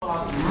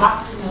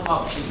massive number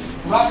of children.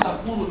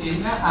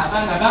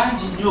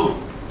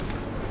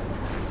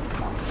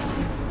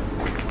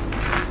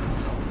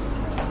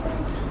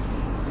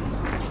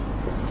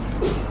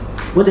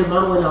 When the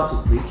man went out to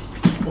preach,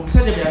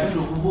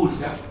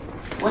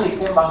 when he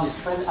came back, his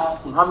friend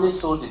asked him, how many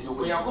souls did you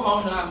win?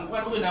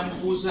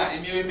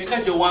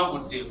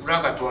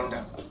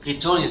 He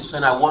told his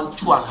friend, I won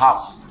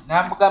 2.5.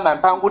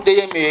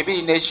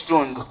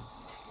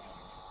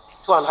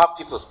 2.5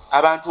 people.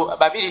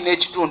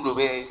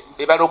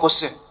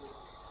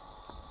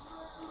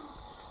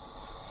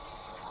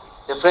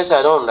 The friend said,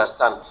 I don't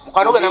understand.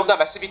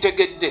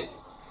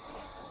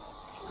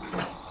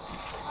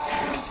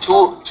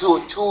 Two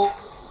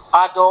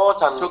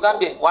adults and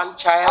one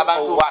child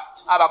or what?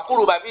 He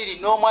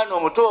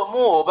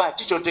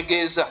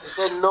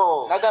said,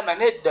 no.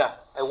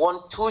 I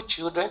want 2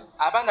 children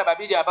and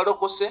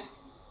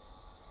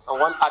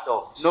 1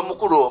 adult.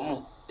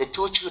 The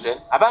 2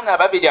 children, they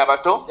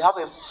have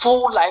a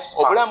full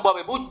lifespan. And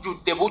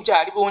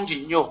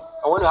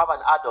when you have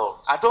an adult,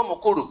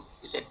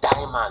 it's a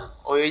diamond.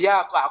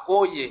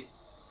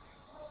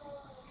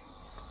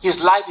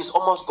 His life is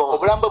almost gone.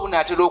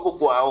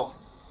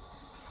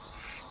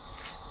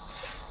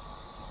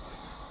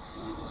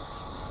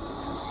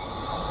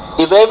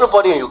 If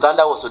everybody in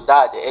Uganda was to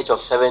die at the age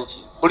of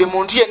 70,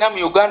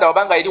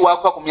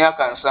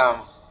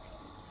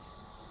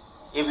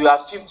 if you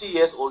are 50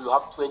 years old, you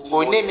have 20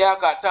 years.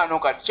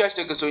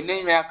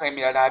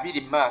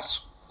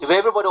 If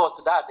everybody was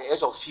to die at the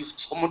age of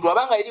 50,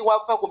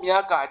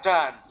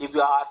 if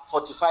you are at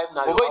 45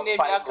 now, you have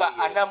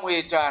 5 more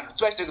years.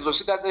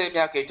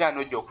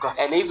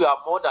 And if you are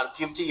more than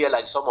 50 years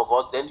like some of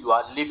us, then you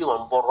are living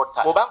on borrowed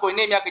time.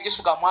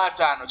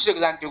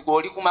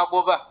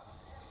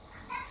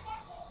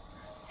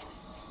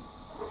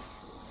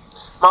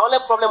 My only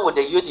problem with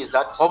the youth is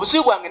that they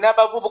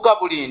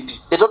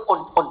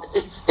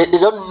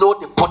don't know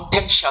the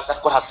potential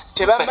that God has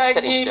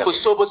invested in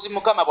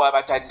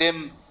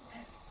them.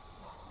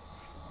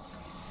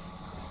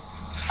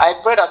 I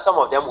pray that some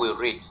of them will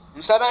read.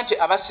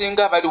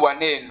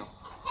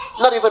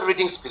 Not even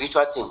reading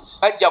spiritual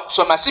things.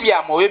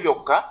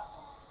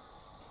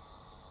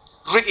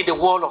 Read in the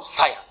world of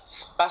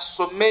science.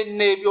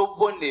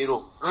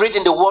 Read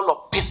in the world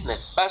of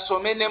business. They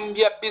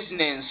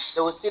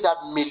will see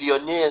that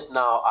millionaires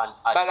now and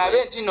at 20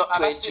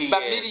 years.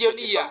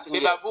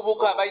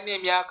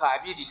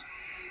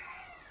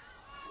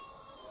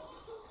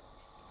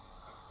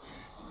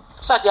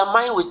 So their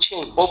mind will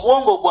change.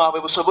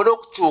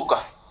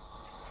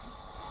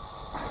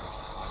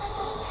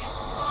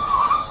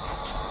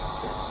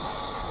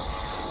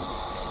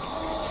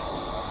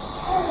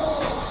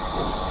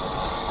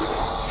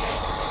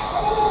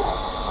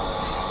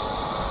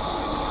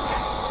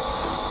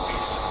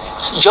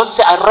 John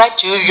said, I write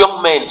to you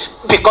young men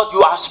because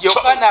you are strong.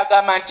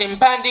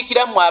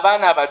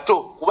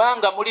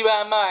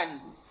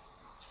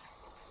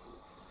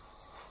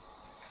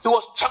 He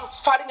was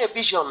transferring a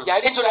vision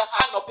into the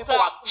hand of people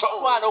who are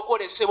strong.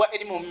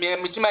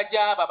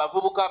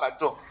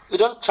 You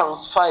don't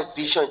transfer a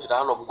vision into the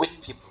hand of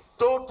weak people.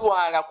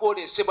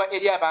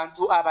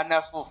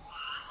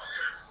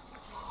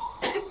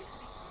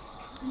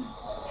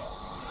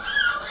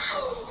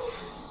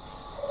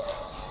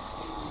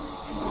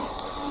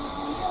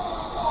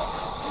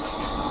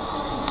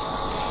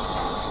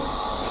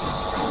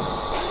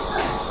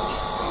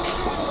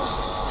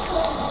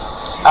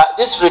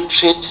 This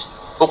retreat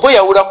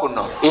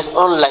is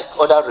unlike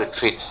other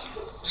retreats.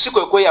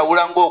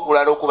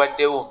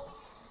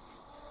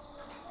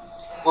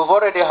 We've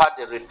already had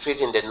the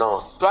retreat in the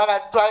north.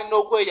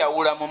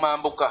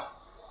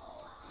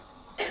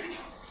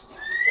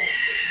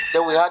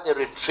 Then we had the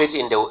retreat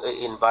in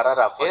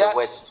Barara for the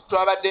west.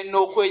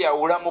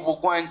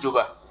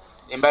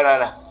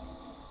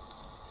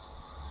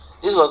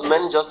 This was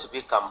meant just to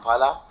be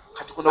Kampala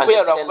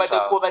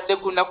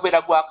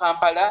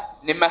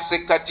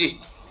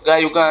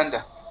and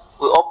Uganda.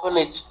 We open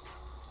it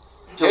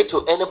to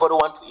anybody who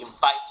want to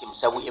invite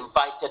himself. We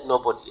invited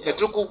nobody else.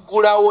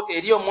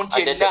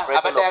 And then the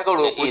president of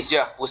the East,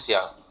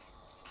 Busia.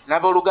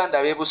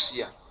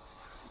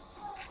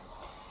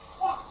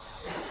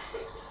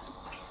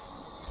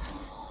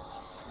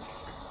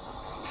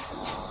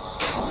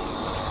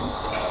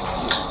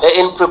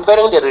 In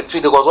preparing the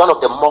retreat, it was one of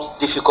the most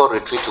difficult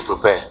retreats to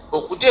prepare.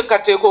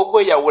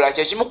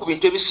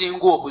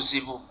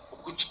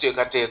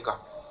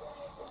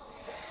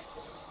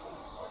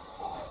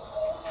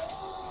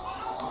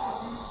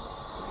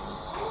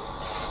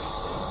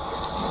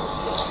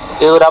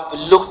 It would have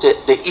looked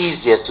the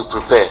easiest to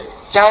prepare.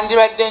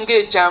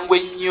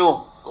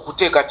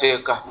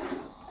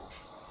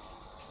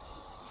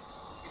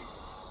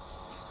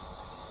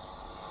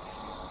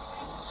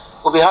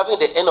 We'll be having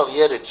the end of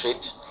year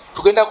retreat.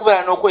 We have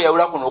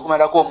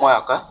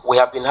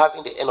been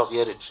having the end of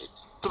year retreat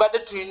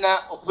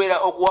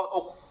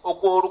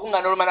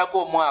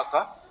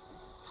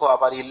for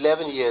about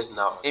 11 years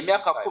now.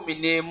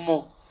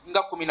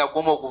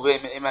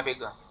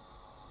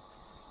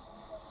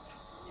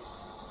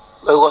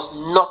 But it was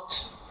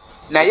not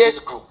naye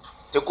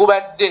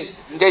tekubadde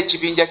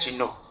ng'ekibinja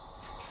kino.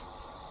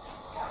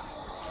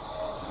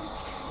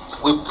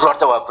 We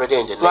brought our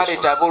brethren in the nation.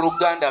 Twaleeta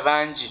abooluganda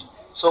bangi.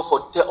 So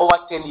for over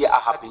 10 years, I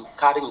have been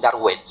carrying that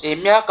weight.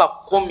 Emyaka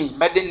 10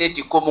 mbadde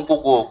neetikka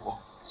omugugu ogwo.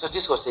 So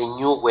this was a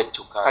new weight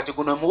to carry. Kati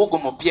guno omugugu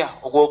mupya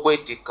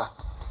ogw'okwetikka.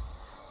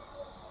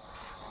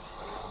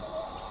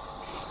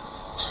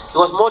 It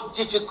was more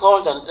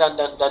difficult than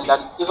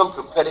even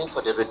preparing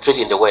for the retreat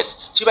in the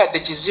west. Kibadde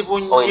kizibu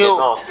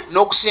nnyo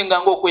n'okusinga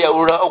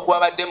ng'okweyawula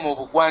okwabadde mu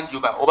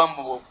bugwanjuba oba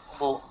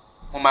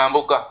mu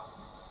mambuka.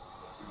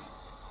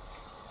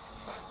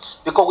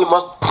 Because we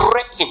must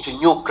break into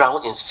new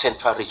ground in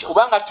Central region.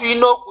 Kubanga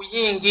tulina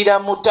okuyingira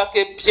mu ttaka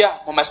eppya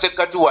mu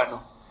masekkati wano.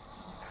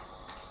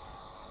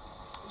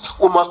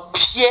 We must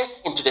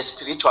pierce into the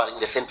spiritual in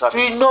the Central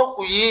region. Tulina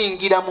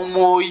okuyingira mu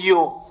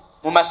mwoyo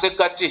mu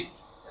masekkati.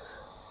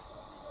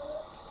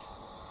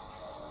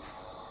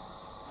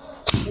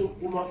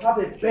 We must have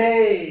a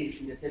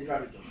base in the Central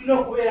region. Tulina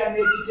okubeera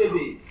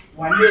n'ekitebe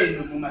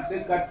waneeno mu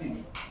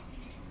masekkati.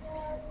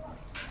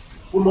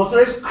 We must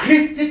raise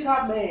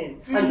critical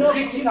men and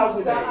critical women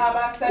in the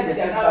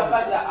abasajja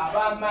n'abakazi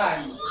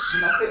ab'amaanyi mu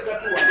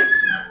masekkati wano.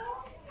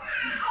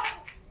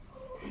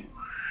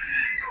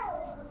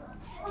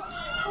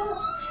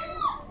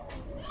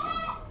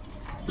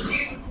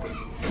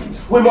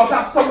 We must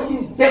have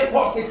something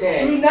deposited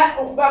Tulina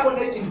okubaako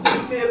n'ekintu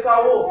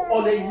kituteekawo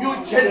on a new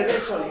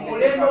generation in the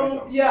mulembe Central region.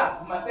 omupya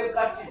mu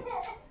masekkati.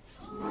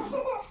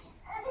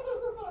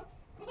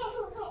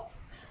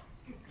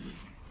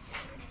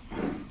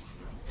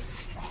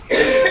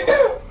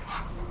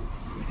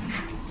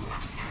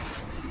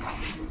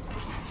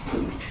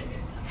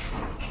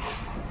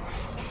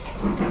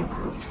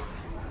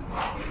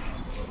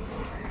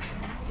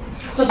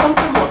 So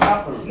something must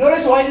happen.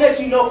 N'olwekyo walina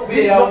ekirina This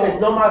is not okubeerawo. a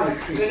normal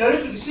retreat. Eno oli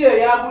tukiseera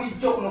ya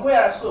bulijjo kuno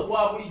kweyalasa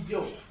okwa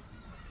bulijjo.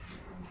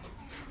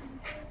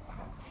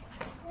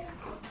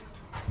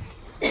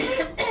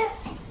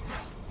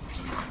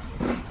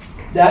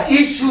 There are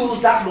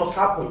issues that must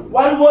happen.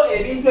 Waliwo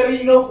ebintu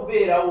ebirina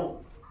okubeerawo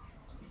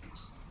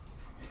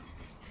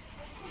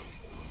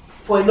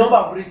For a number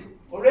of reasons.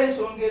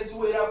 olw'ensonga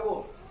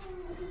eziwerako.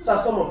 So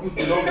some of you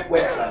do not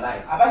waste your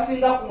life.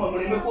 Abasinga kumwe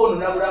muleme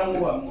kwonoona bulamu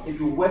bwammwe. If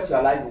you waste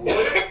your life,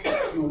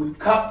 you will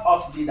curse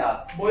us leaders.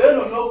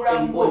 Bw'oyonoona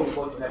obulamu bwo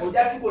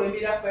ojja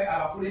tukolemera ffe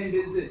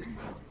abakulembeze.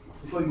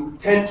 Because you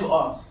turn to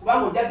us.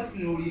 Kubanga ojja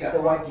tutunuulira. Say,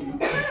 why did you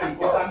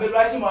deceive us? Ogambe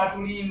lwaki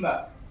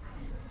mwatulimba?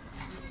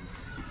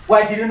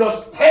 Why did you not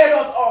stir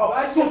us up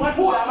Lwaki to put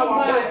mwatuzaamu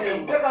our amaanyi money?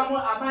 okuteekamu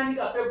amaanyi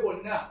gaffe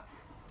gonna?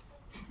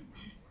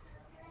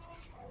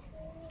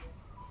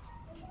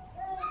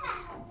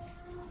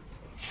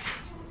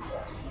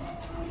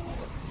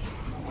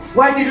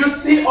 Why did you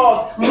see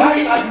us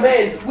married as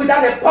men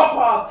without a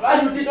purpose,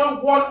 and you did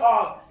not want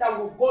us that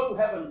we go to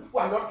heaven who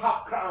are not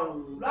half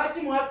crowned?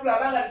 Lwaki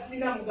mwatulaba nga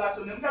tetulina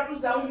mugaso ne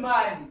mutatuzaamu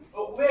maanyi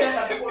okubeera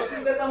nga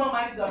tuteekamu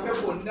amaanyi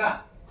gaffe gonna?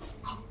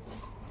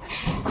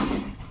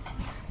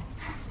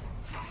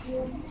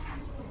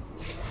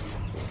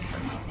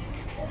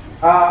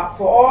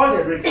 For all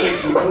the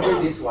retreats,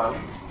 including this one,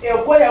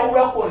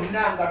 Okweyawula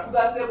kwonna nga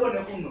tugaseeko ne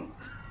kuno.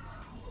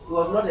 it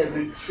was not a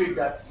retreat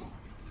that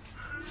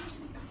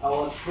I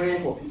was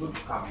praying for people to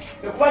come.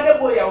 Tekubadde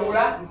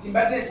kweyawula nti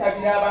mbadde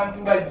nsabira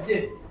abantu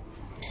bajje.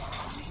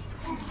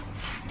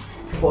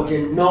 For the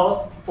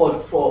north, for the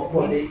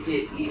Mu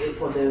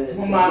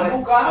west,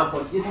 mambuka, and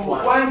for this mu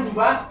one,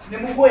 bugwanjuba ne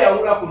mu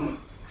kweyawula kuno.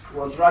 it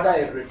was rather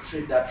a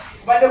retreat that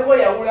Kubadde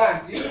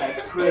kweyawula nti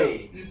I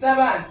prayed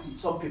nsaba nti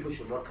some people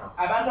should not come.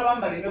 abantu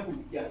abamu baleme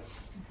kujja.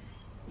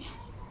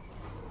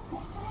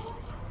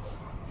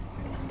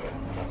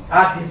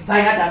 I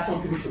desire that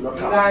some people should not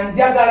come, Nga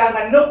njagala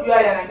nga nina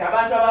okuyayana nti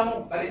abantu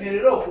abamu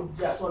balemerere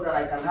okujja. so that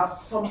I can have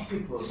some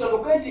people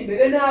Kisoboke nti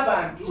mbere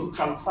n'abantu to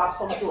transfer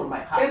something on my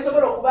heart,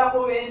 ensobola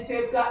okubaako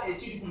benteeka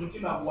ekiri ku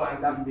mutima and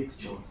gwange that makes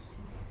choice.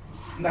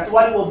 nga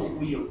tewaliwo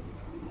buvuyo.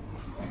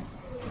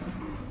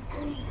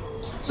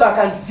 So I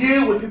can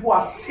deal with people who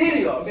are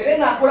serious. Mbere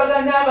nga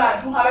nkolagana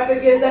n'abantu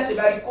abategeeza kye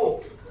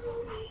baliko.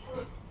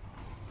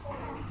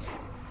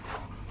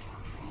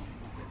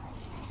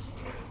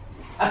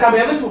 I can be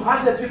able to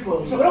handle people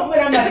Nsobole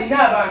okubeera nga nina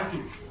abantu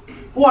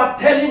who are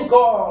telling nga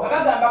God,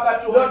 bagamba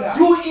Katonda Lord,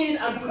 do it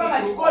and do Mukama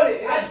it. kikole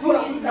era I do kikola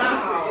it kutandike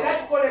now. era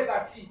kikole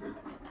kati.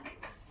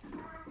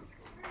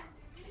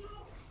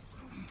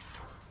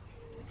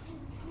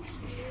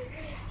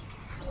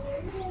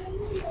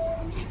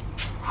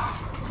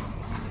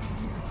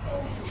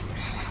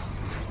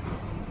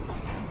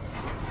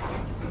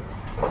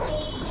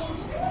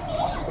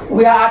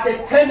 We are at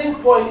a turning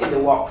point in the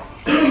work.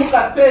 Tuli mu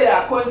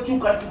kaseera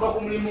ak'enkyukakyuka ku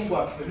mulimu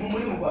gwaffe, mu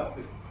mulimu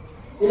gwaffe.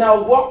 In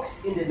our work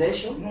in the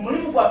nation Mu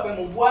mulimu gwaffe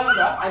mu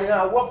ggwanga and in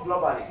our work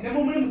globally, ne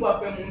mu mulimu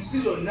gwaffe mu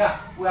nsi zonna.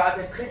 we are at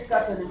a critical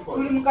turning Tuli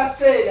point. mu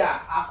kaseera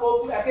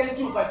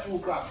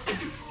ak'enkyukakyuka.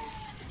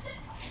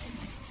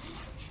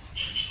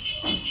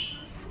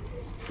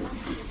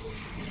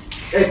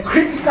 A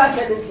critical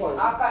turning point.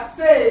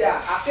 Akaseera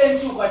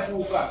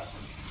ak'enkyukakyuka.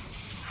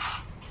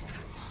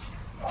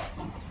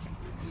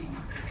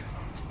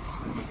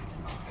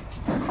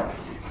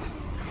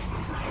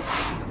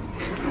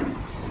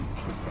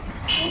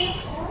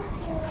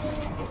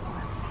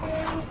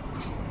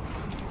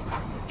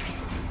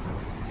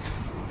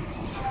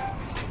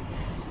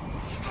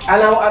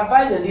 And I will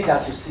advise the leader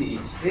to see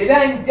it. Because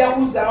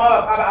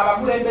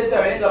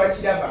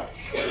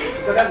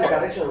that's the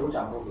direction in which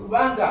I'm moving.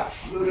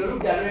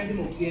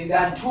 There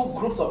are two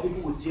groups of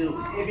people we deal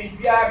with. And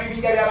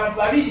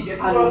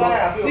you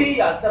must see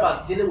yourself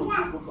as dealing with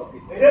two groups of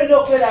people.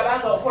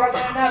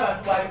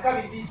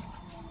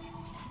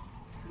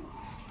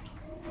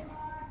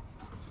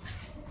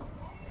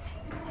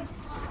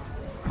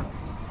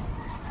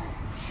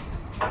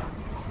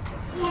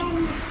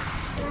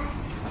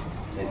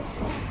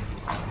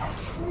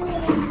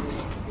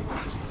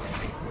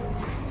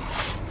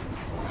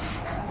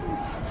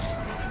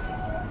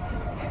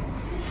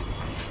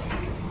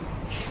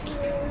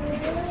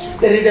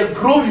 There is a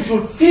group you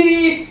should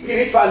feed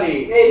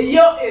spiritually.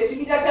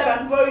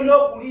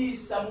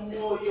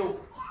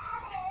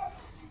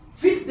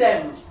 Feed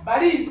them.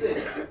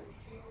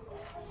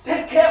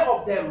 Take care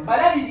of them.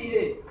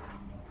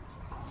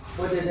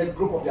 But there's a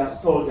group of their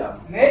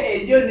soldiers. And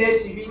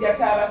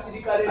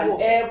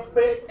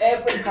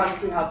every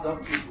country has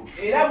those two groups.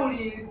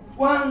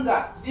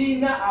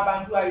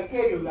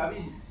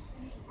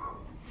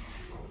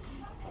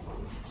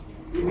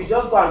 If you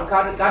just go and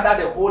gather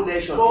the whole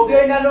nation, you will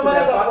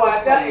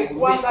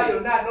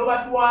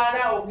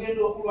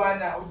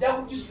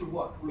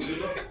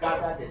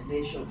gather the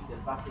nation to the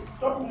battle.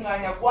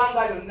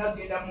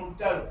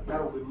 That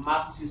will be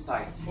mass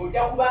suicide.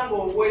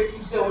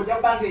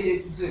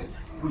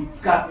 We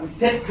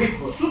take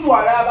people who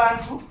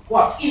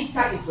have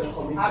entered into a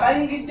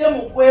community and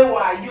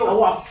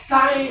who have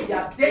signed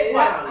their death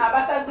warrant.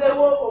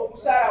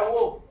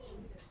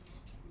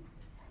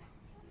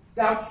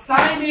 They have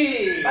signed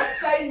it.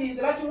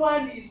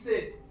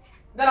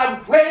 That I'm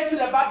going to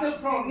the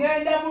battlefront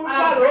and I'm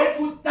going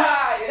to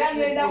die.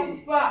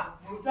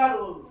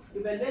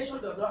 If a nation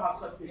does not have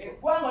such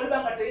people,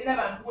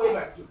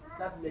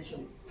 that nation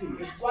is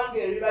finished.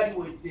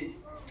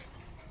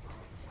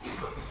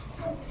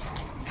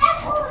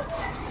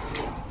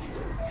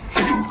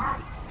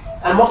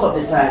 And most of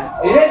the time,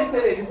 they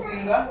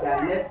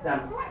are less than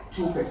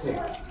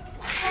 2%.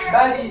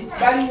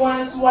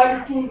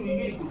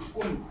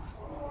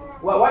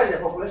 Well, what is the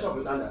population of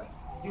Uganda?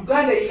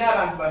 Uganda is now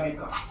about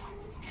Jamaica.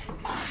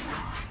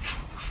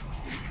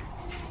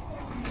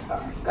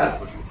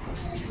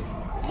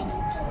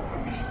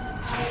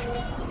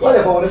 What is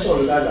the population of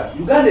Uganda?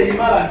 Uganda is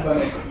now about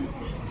Jamaica.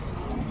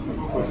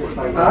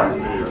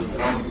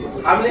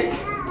 How many?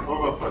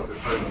 Over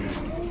 45 million.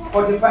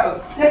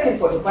 45. Take it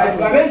 45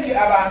 million. I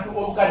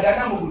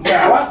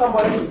want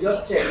somebody to just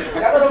check.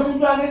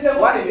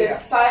 What is the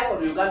size of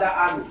the Uganda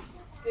army?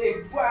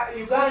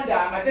 Uganda,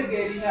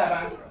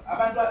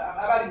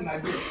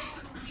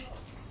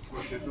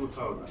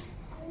 42,000.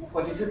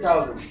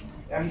 42,000.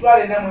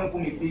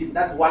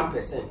 That's 1%.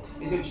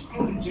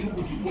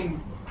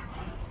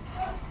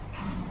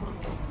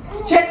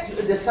 Check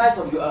the size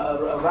of your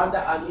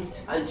Rwanda army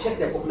and check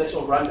the population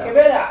of Rwanda.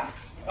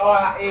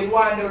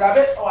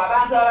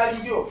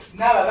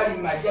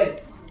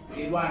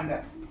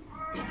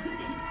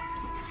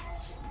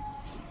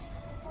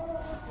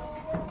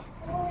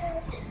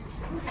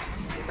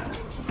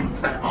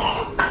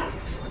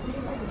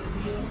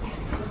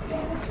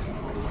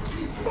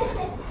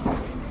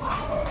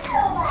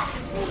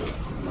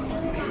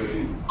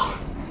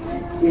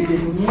 It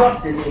is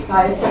not the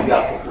size of your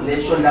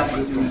population that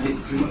will do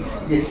victory,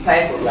 the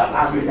size of your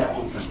army that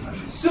will do victory.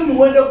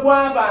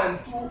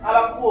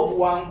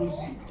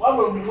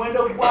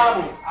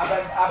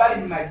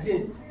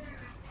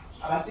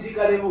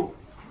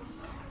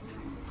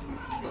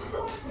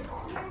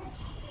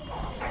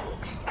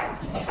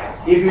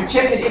 If you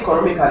check it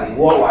economically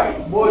worldwide,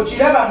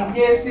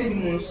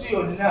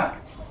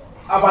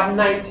 about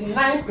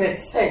 99%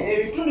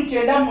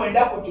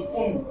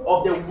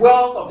 of the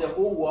wealth of the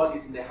whole world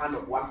is in the hand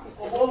of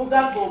 1%.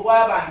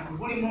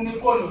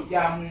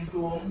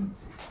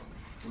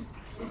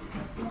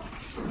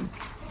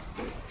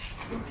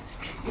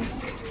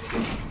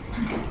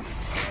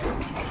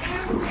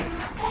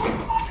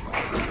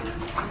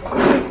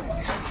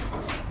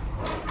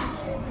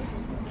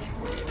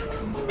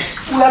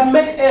 We have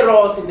made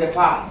errors in the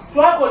past.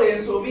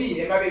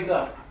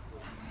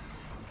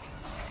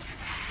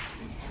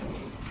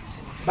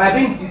 By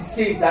being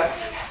deceived that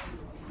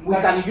we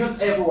can use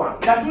everyone.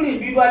 And that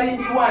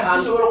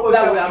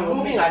we are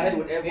moving ahead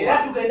with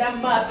everyone.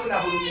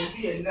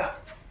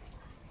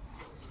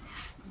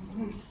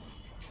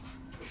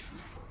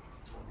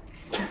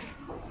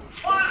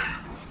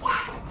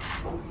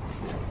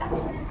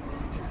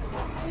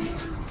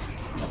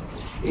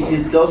 It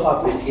is those who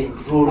have been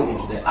enrolled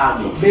into the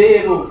army.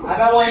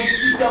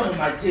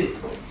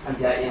 And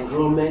their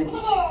enrollment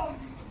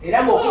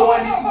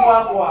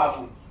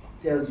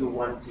tells you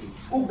one thing.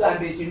 They are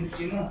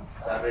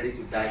ready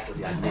to die for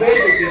their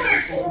nation.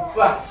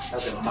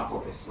 That's the mark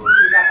of a soldier.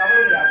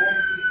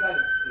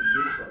 To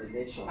live for the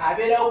nation.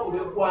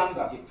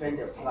 To defend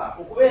the flag.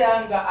 To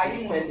defend the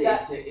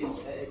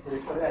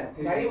territorial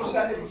integrity.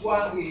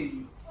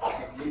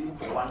 Living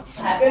for one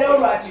side.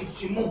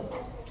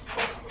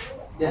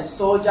 the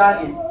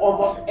soldier in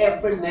almost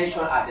every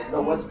nation at the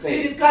lowest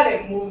pay.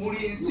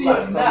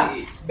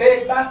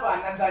 They are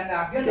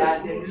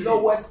the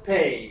lowest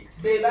pay.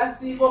 Whenever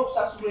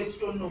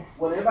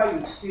you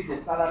see the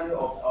salary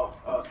of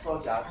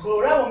soldiers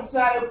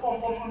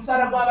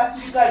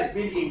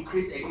being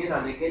increased again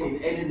and again in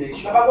any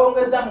nation,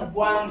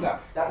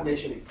 that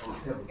nation is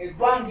unstable.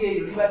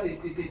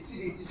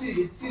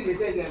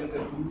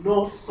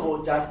 No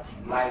soldier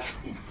delights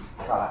in his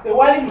salary.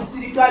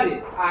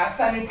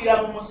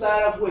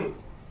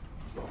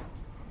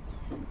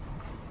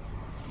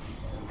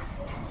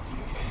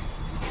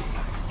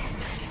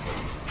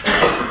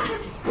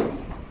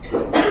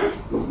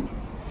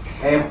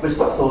 Every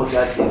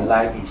soldier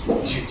delights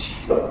in his duty.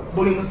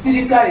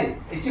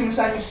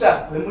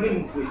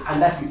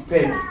 And that's his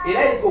payment.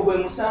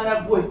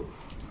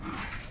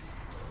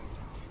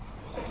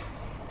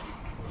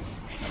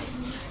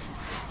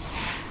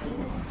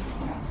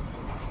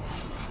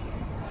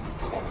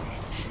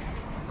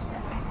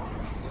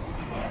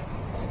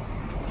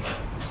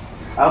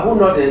 Who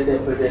knows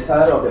the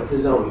salary of the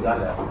president of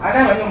Uganda?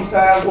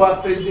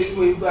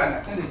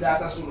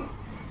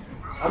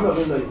 I'm not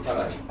going to know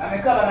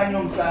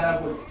his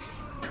salary.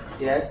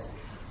 Yes.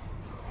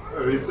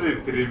 We say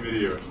 3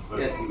 million.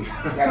 Yes.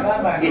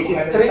 It is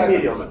 3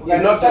 million.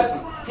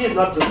 He is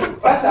not doing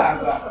it.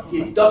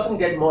 He doesn't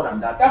get more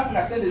than that.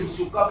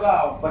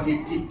 But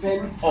it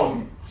depends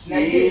on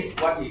his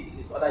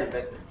other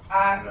investment.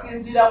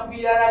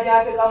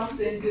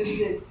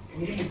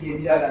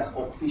 That's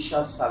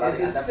official salary.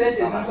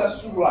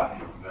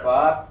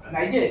 But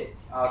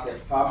as a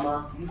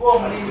farmer, it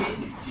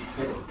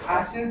depends.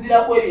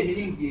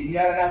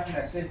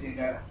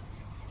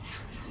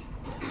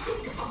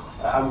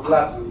 I'm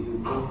glad you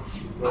know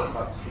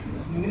that.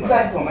 You know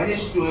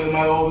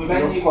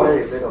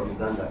of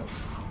Uganda.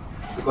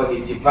 Because he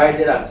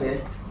divided and said,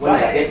 when I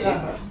get it,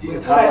 this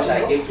is how much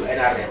I gave to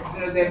NRM.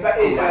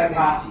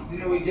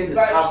 This is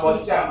how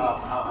much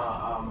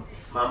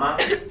Mama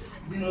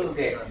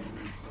gets.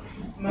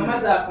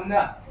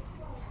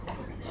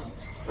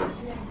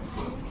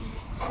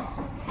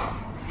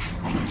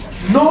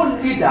 No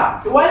leader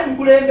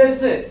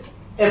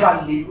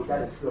ever lead without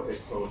the spirit of a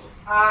soldier.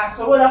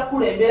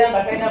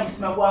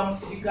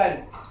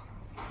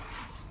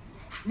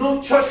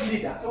 No church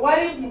leader can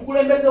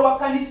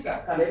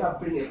ever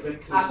bring a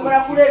breakthrough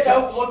without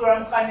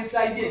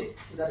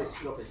the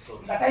spirit of a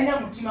soldier.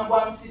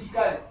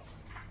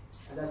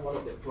 And that's one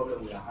of the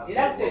problems we are having.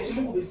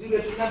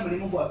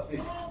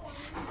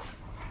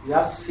 We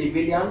have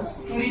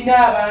civilians who want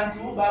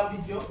to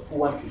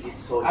be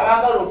soldiers.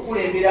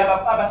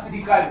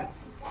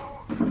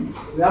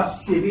 We have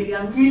civilians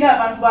who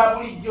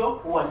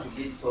want to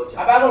be soldiers.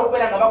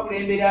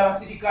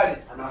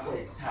 And after a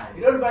time,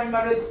 they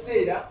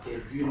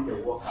ruin the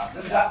work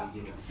that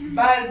given.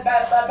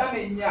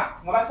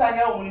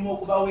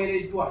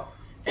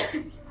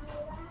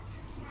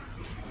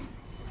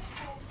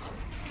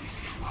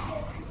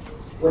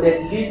 When a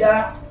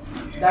leader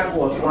that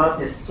was once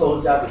a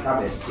soldier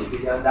become a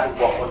civilian, that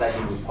work under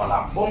him will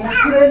collapse.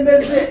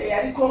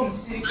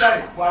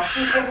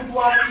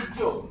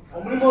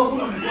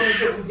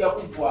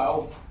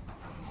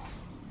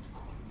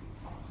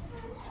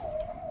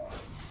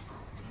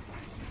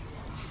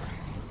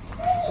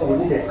 So we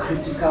need a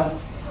critical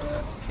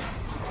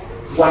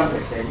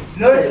 1%.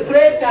 No, the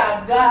greater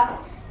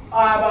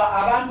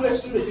abantu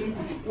ekitundu ekimu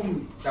ku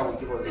 10 that will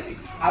give us the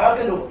victory.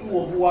 Abagenda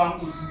okutuwa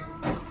obuwanguzi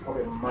of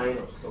a mind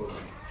of soldiers.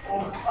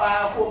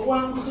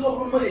 Obuwanguzi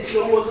obulumira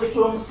ekirowoozo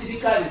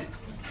ky'omusirikale.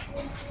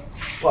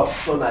 Who have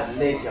shown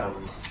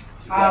allegiance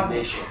to their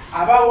nation.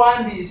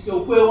 Abawandiise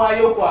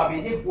okwewaayo kwabwe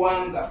eri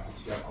eggwanga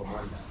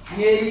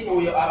n'eri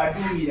oyo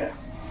abaduumira.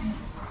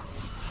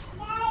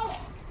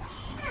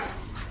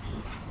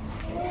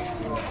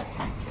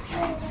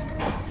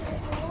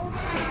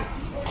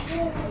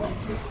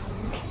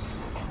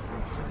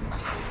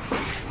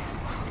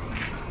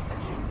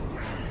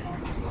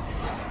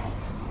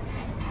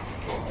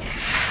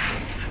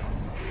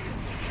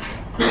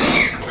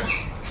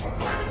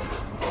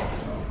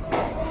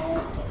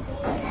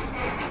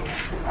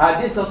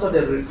 This is also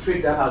the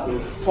retreat that has been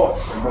fought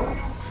the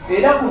most.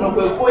 The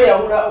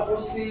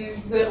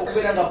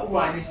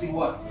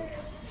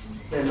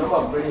number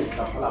of brethren in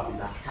Kampala have been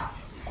attacked.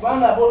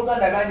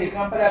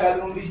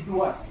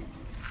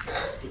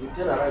 If you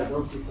turn around, you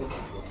don't see so much.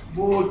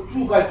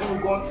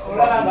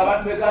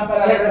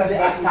 Terribly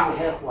attacked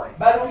health-wise.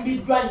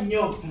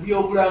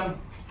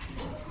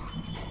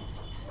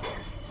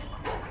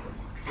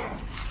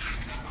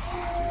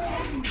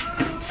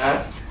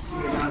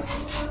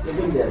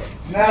 Even there.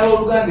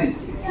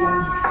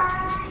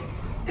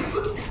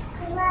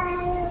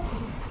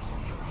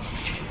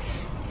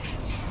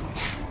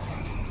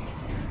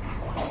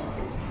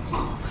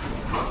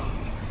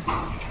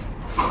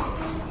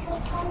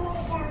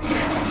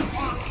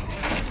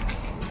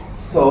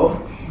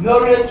 So, no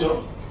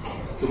Rachel,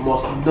 you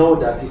must know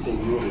that this is a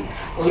unit.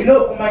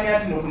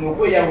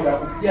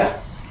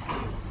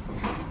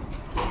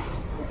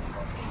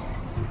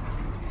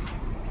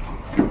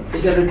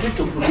 It's a retreat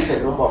to produce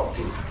a number of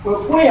things.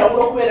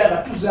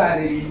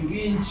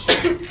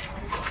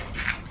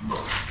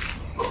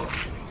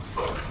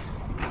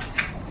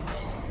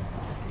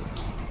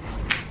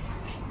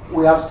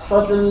 We have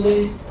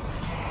suddenly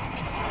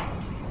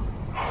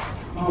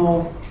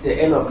moved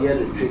the end of year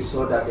retreat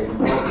so that the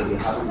North will be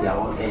having their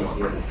own end of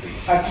year retreat.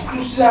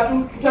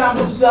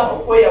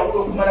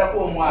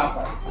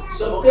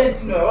 So we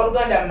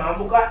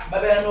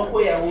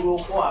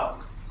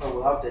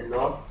have the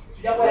North,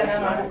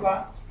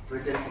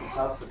 Britain from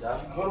South Sudan,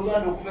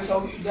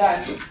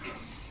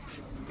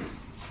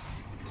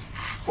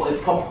 for a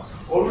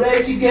purpose.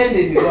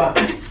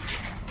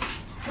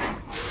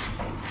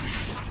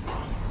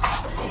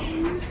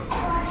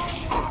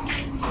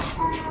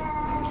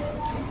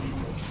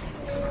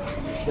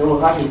 Then we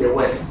have in the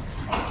West.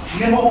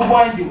 I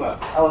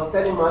was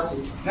telling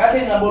Martin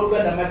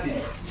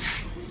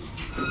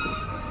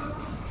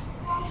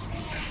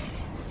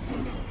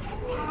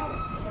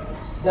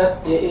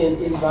that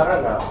in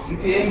Baraga,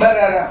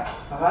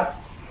 I had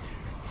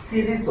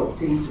series of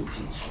things to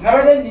teach. I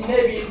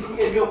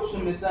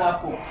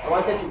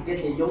wanted to get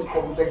the young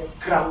convert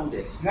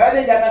grounded. I have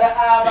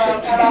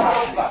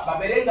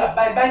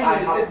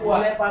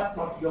never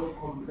taught young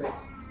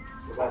converts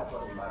about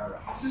God in Baraga.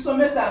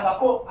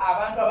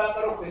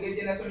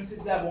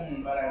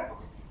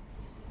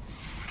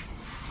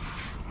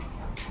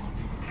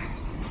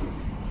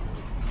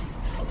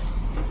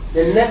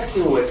 The next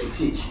thing we were to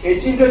teach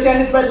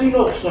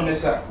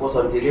was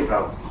on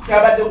deliverance.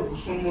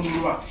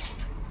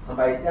 And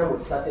by the time we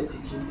started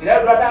teaching, I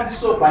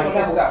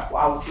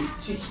was to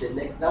teach the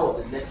next. That was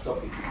the next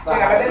topic.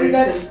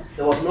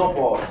 There was no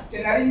board.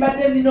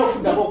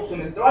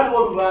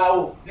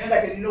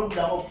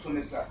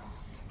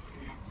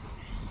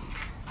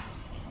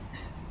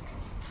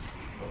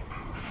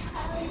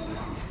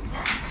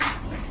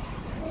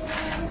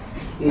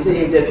 You see,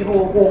 if the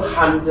people who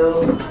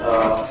handle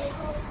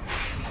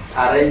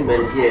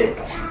arrangement here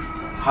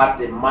had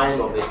the mind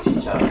of a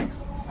teacher,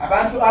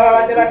 so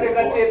I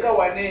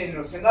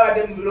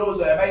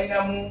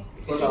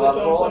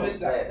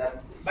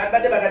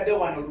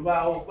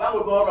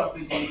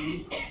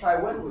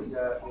went with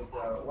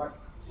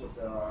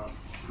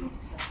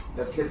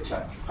the flip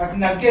chart.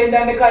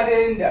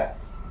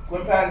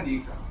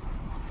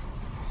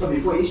 So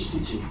before each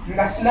teaching,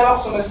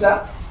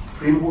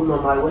 Primbu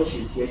normal when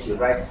she's here, she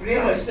writes. She's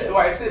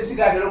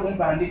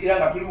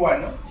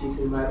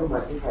in my room,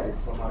 I think I is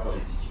somehow of the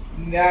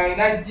teaching.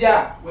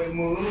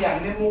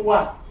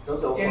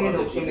 Those of the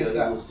videos you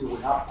will see we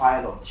have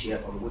pile of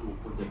chairs on which we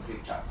put the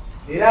flip chart.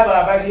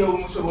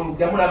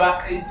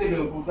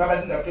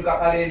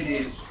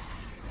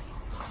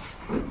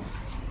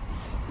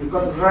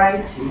 Because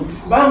writing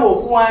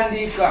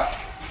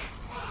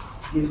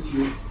gives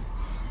you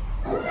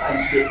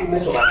the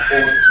image of an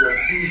audio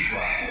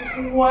visual.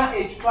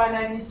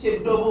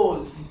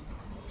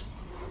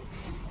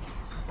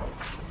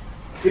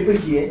 People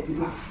hear,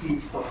 people see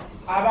something.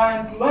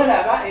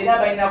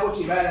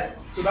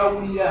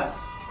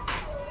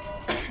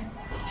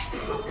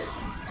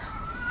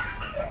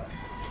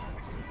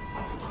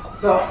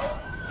 So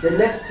the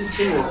next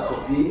teaching was to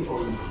be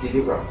on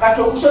deliverance.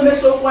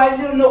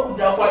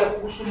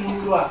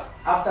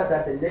 After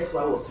that, the next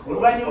one was to be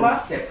on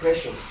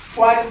separation.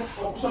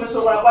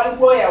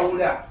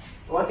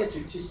 I wanted to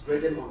teach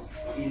brethren on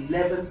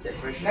 11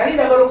 separations.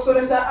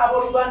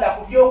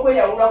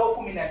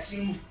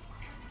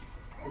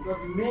 Because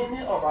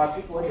many of our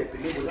people, when they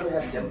believe, we don't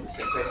have them to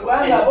separate.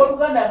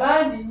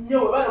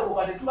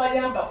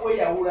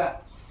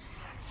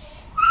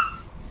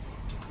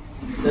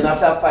 Then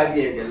after 5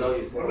 years, the Lord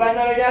is saying,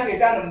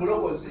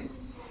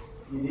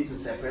 you need to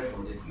separate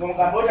from this.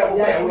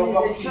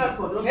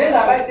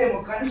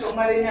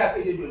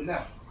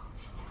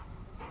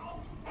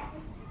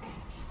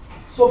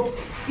 So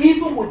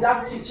even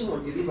without teaching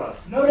on deliverance,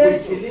 we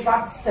deliver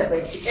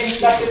 70.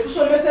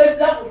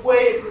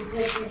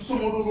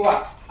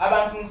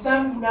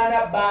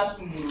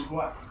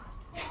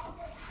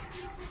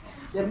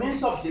 The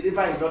means of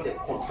deliverance is not the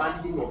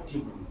commanding of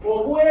demons.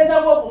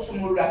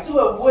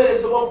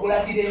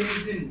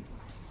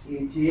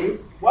 It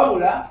is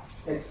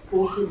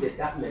exposing the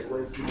darkness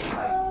where people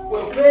hide.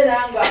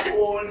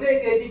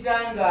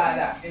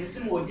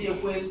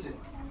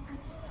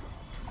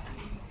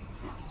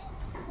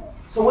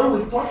 So when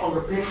we talk on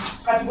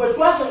repentance,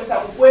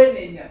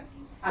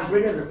 and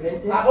bringing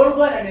repentance,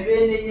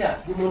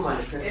 demon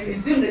manifestation.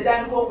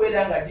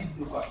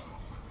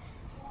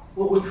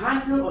 What we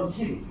handle on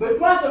healing,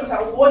 part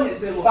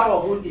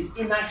of it is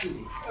inner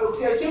healing.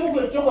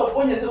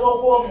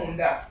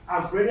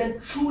 And brethren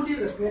truly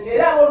repent.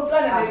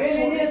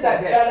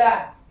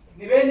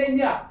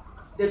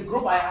 The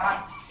group I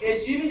had,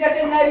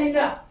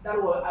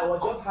 that was, I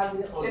was just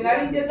handling on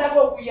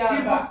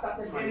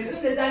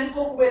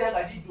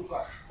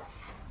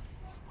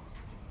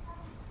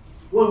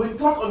when we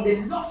talk on the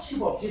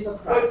Lordship of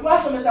Jesus Christ,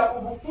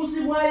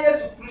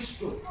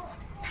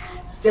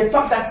 the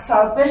fact that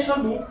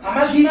salvation means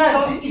Jesus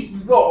is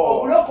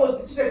Lord.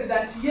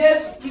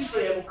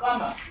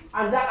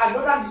 And that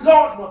another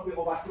Lord must be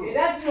overthrown.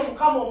 Era kino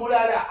Mukama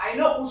omulala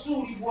alina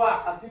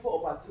okusuulibwa. And people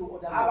overthrow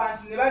other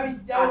Abantu ne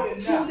babijjawo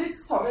and byonna. truly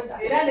surrender.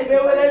 Era ne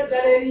beewera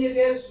ddala eri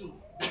Yesu.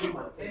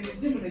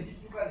 Emizimu ne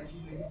gidduka ne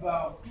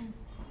givaawo.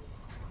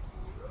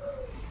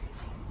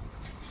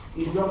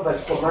 It's not by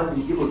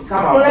commanding people to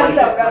come out. out.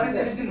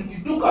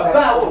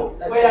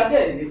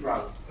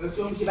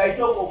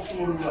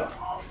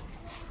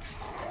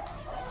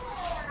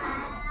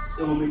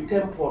 It will be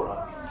temporal.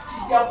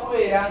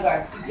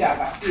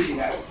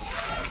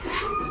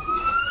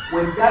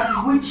 When that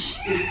which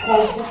is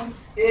covered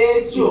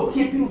to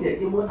keeping the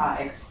demon are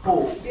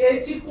exposed,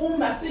 the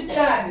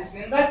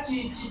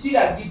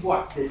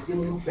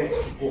demon begs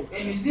to go.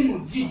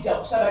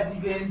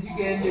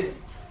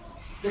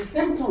 The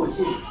same thing with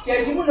him.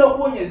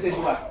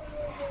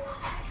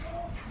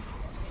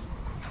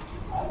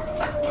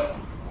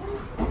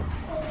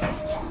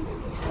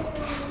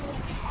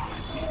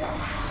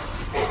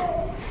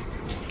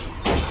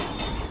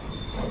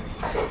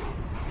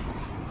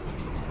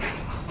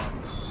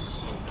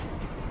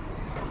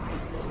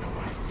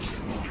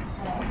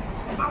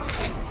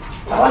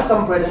 I want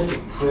some brethren to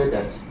pray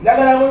that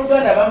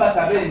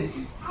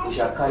we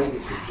shall carry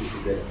this retreat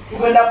together.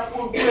 Whether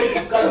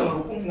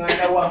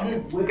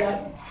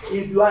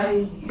if you are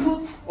in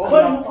youth or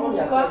you found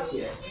yourself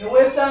here, you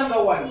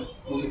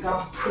will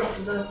become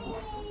pregnant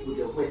with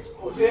the weight.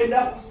 You are in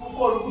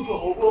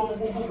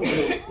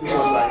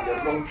the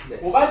wrong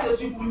place.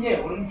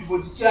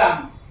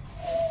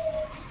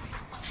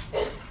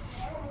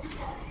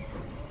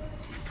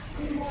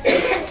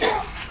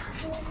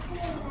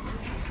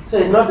 So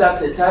it's not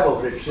that a type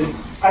of retreat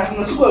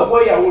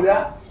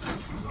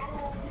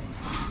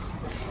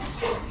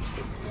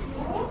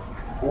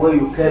where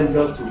you came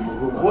just to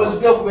move.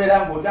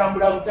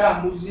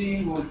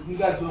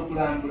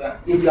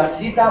 If your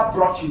leader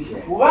brought you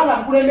here,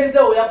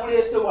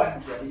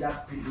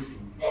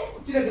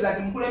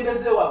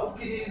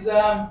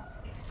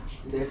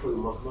 therefore you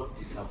must not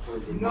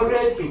disappoint him. No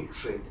way to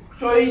trade.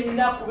 There's a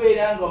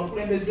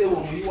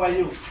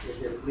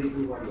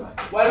reason why you are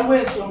here.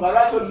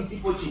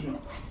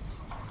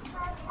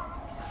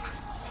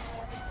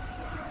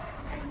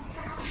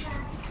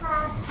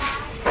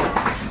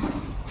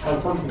 And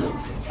something.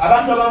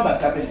 Abantu abamba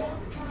sabe.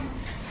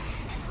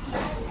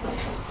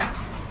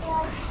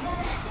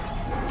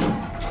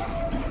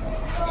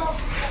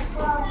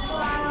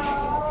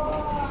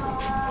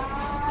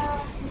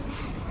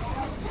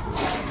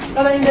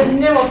 Father, in the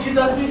name of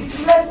Jesus, we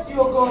bless you,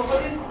 O God, for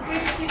this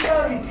critical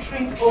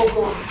retreat, O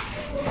God.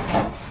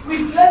 We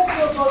bless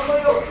you, O God, for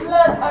your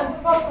plan and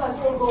purpose,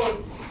 O God,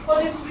 for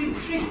this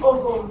retreat, O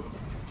God,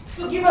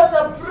 to give us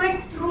a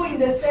breakthrough in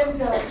the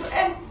center, to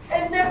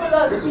enable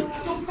us to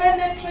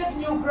penetrate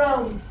new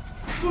grounds,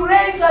 to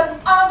raise an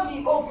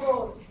army, O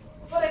God,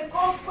 for the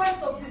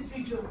conquest of this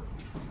region.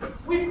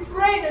 We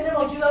pray in the name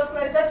of Jesus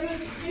Christ that you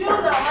tune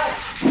our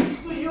hearts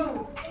to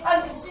you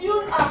and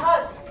tune our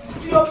hearts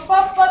to your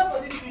purpose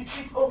for this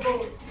retreat, O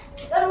God.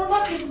 That we will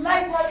not be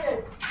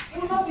lighthearted,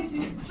 we will not be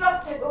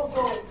distracted, O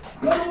God,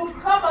 but we will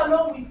come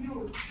along with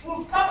you. We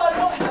will come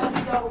along with our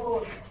leader, O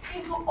God,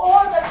 into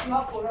all that you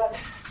have for us.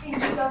 In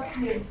Jesus'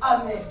 name,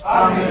 amen.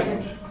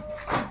 Amen.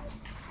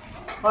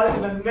 Father,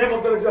 in the name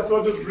of God, I just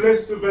want to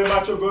bless you very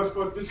much, oh God,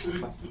 for this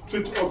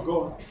retreat, oh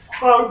God.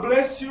 Father, we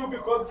bless you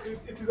because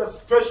it is a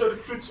special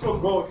retreat, oh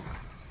God.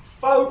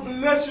 Father, we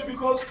bless you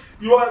because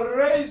you are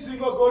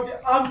raising, oh God, the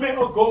army,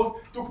 oh God,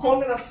 to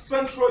conquer the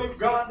Central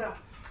Uganda.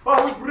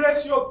 Father, we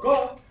bless you, oh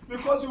God,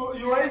 because you are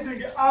raising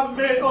the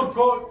army, oh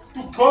God,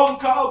 to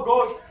conquer, oh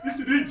God,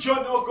 this region,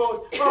 oh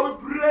God. Father,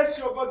 we bless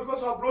you, oh God, because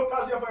you have brought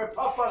us here for a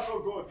purpose, oh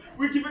God.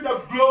 We give you the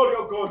glory,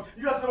 oh God.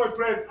 In Jesus' name we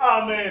pray.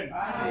 Amen.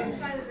 Amen.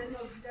 Father, in the name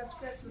of Jesus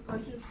Christ, we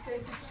continue to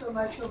thank you so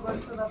much, oh God,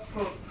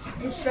 for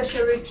this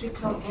special retreat,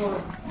 oh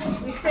God.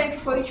 We thank you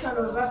for each one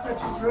of us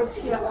that you brought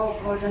here, oh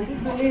God, and we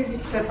believe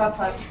it's your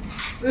purpose.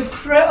 We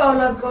pray, oh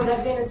Lord God,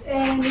 against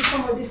any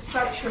form of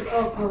distraction,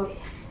 oh God.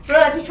 Pray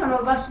that each one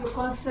of us will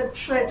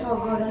concentrate, oh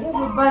God, and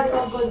everybody,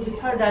 oh God, will be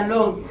heard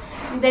along.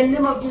 In the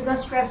name of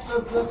Jesus Christ,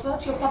 Lord God, so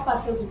that your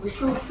purposes will be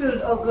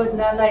fulfilled, oh God, in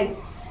our lives.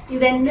 In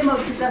the name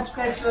of Jesus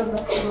Christ, Lord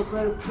God, we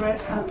pray.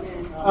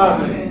 Amen.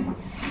 Amen.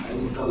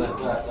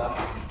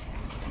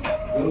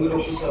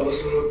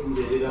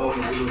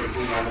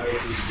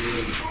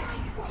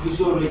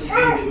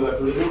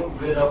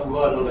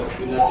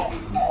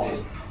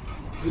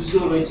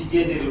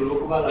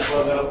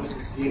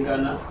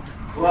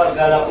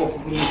 twagala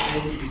okubunyisa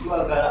enjiri,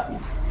 twagala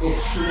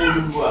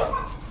okusumululwa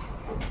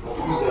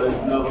okuza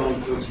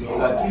n'abantu kino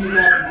nga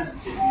tulina atulisi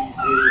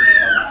kyetuyiseeyo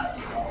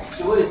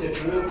tusobozese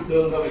tune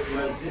okuddayo nga bwe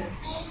tulaze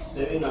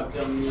tusabe nga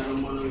tutamunya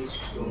n'omwana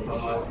w'Yesu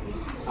Mukama waffe.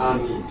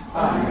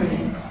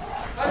 Amen.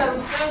 Father, we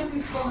thank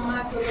you so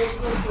much, oh Lord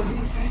God, for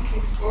this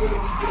retreat, oh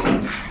Lord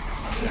God.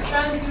 We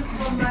thank you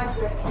so much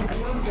that you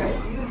know that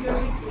you do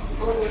it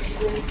with all of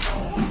them.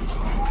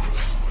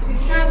 We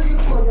thank you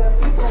for the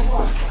people who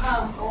have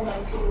come, oh my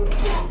God,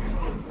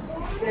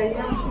 the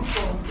young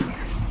people.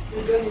 You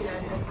don't need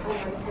an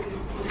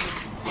Almighty.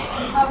 You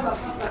have a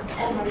purpose,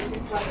 Almighty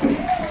Father,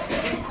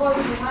 because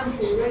you want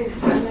to raise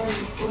an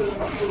enemy for your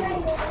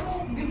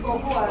people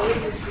who are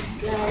ready to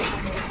die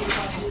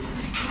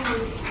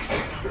and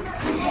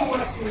do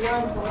what you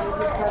want for the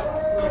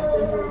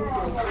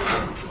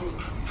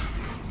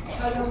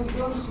Father, we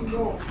don't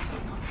know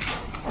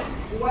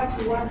what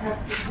you want us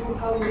to do,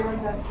 how you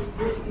want us to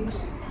do it.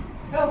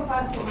 Help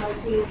us,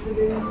 Almighty, to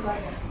the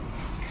Father.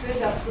 Say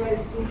that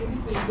Christ to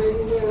listen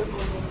very well for the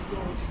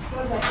Lord, so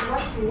that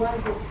what you want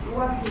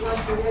to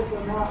write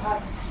on our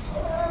hearts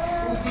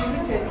will be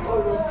written all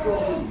of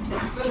God,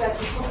 so that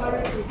we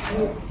cooperate with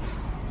you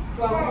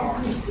to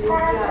accomplish your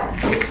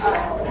plan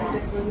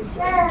with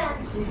us.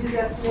 In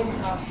Jesus' name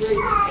I pray.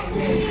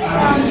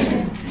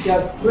 Amen. She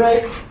has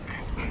prayed.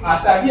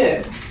 As I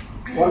hear,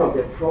 one of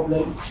the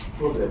problem.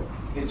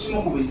 We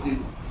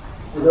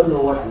don't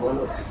know what we want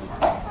us to do.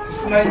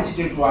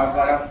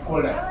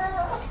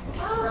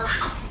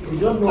 We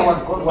don't know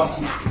what God wants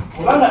us to do.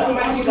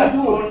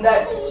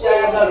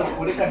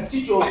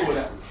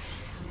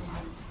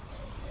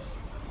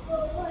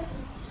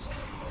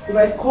 If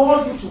I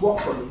call you to work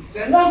for me,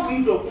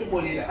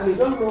 and you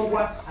don't know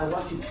what I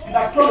want you to do,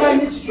 what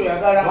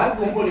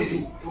will you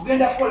do?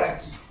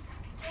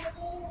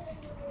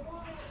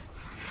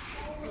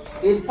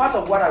 It's part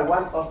of what I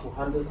want us to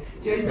handle.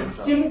 What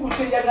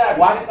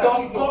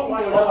does God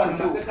want us to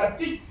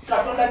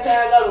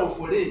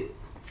do?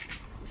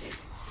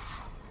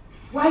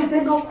 Why is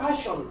there no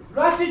passion?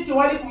 Because you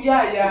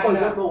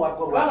don't know what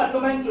God wants to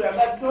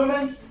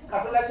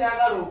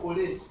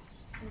do.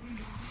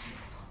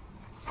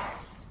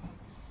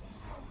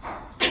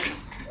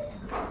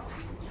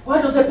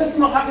 Why does a person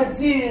not have a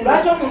zeal?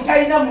 Because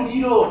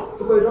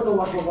you don't know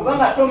what God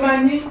wants to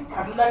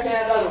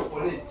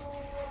do.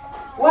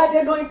 Why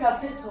they no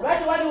intercessor?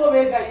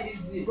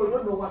 Because you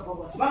don't know what God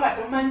wants to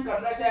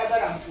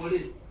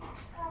do.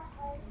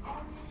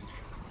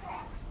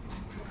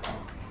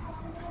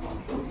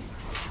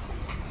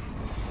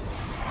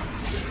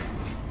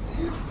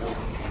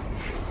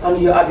 And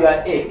you're at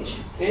your age.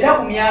 You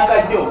can end up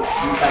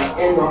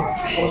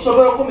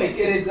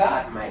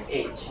at my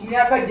age. You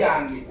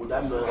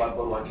don't know what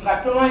God wants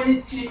to do.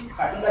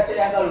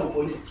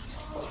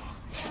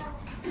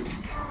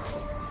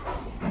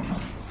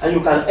 And you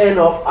can end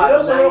up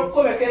at 90.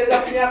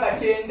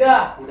 You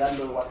don't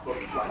know what God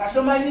wants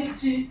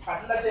to do.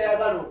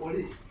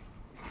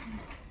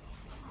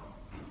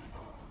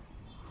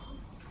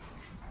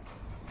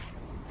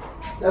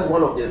 That's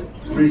one of the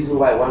reasons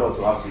why I want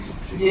to have this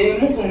retreat.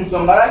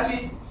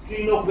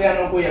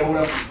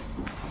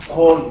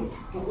 Call you,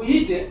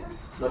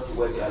 not to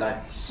waste your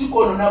life.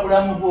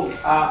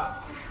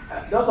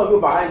 Those of you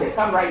behind there,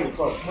 come right in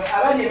front. Come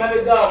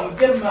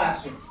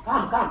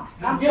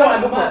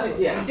and look for sit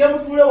here.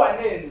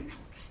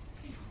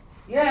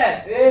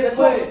 Yes, they're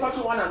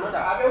touching one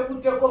another.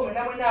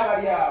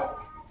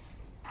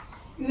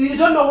 You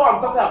don't know what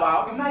I'm talking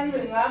about.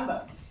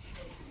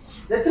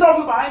 The three of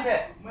you behind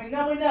there.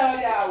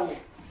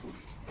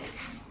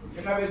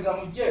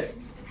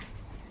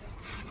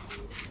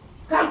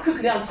 Come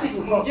quickly and sit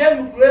in front.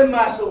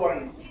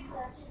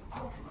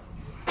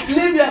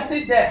 Leave your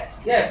seat there.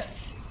 Yes.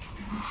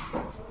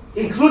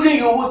 Including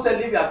you who said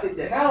leave your seat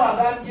there.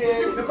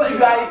 Because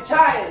you are a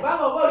child and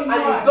you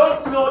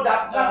don't know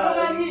that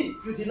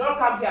you did not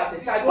come here as a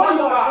child. What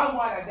you are?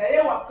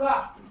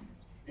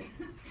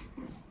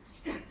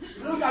 You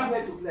don't come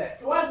here to play.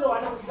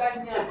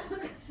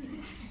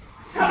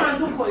 Come and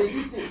look for a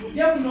distance.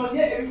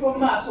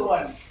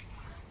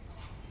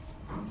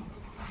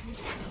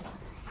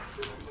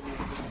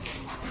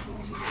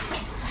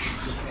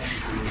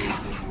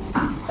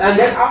 And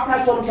then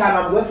after some time,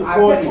 I'm going to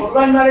call you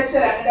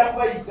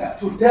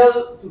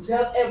to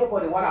tell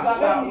everybody what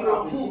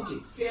I'm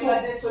teaching.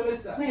 So,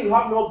 see, you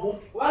have no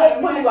book.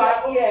 Open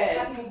your ears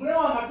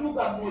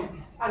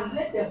and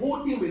let the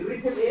whole thing be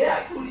written here.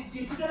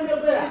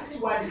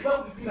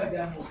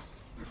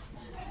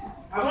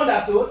 I'm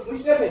understood.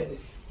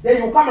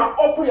 Then you come and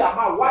open your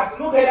mouth. What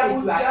you get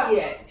into your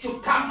ear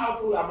should come out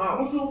through your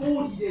mouth.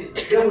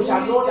 Then we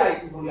shall know that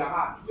it is from your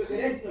heart.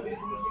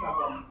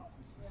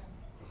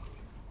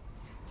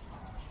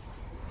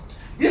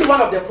 This is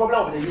one of the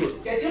problems of the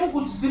youth.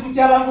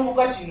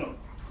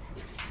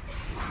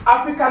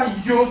 African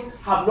youth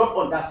have not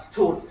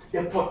understood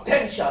the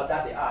potential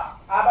that they are.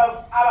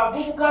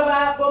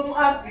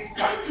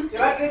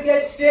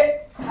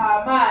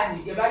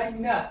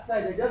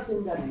 So they just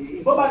think that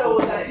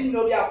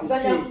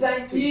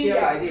to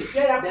share ideas,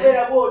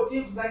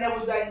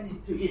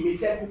 to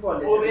imitate people.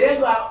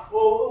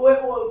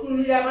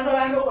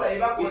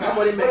 If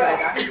somebody make like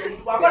that,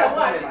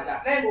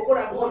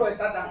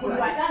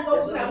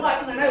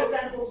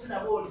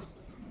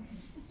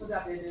 so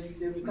that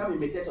they become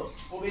imitators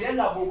and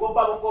not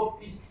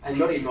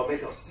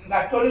innovators.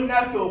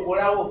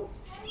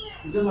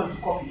 You just want to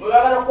copy.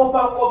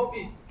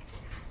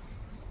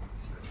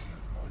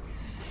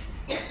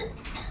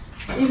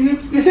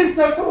 If you see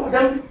some of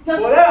them,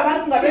 you are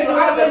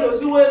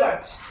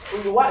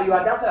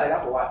dancing like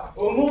that for what?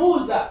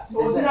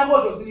 They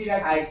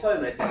I saw it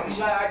on the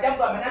television.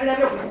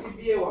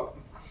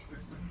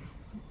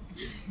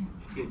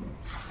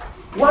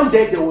 One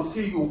day they will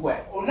see you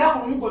where.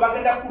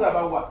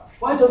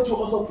 Why don't you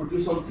also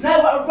produce something?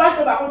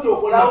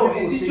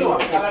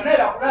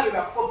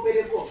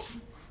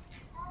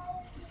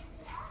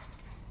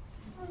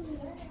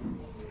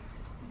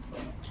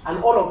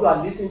 And all of you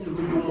are listening to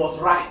me, you must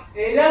write.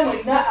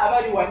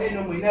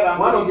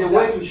 One of the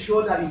ways to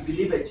show that you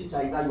believe a teacher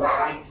is that you are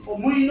writing.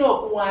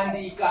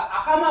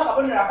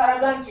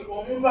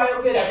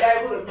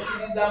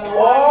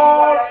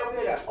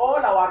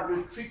 All our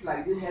retreat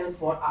like this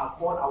henceforth are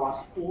called our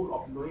school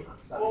of knowing and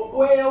serving.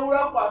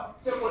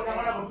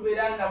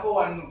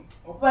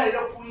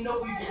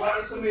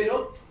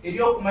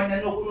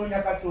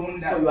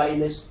 So you are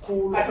in a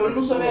school of knowing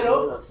and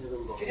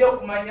serving God.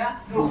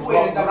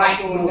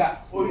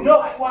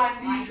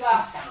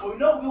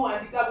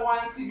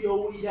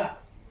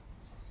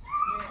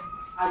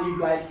 And if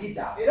you are a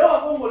leader,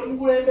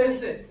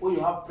 when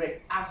you have breath,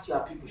 ask your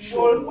people,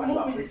 show me what you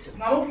have written.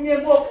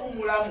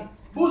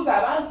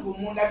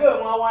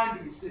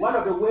 One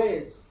of the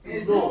ways to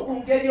know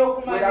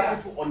whether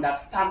people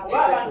understand a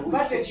person who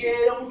is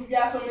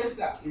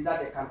is that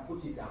they can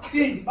put it down.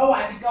 When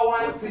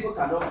people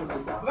cannot put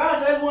it down,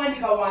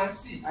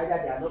 either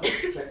they are not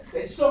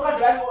interested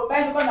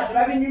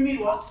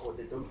or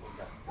they don't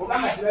understand,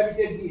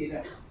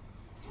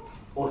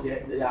 or they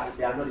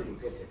are not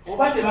educated.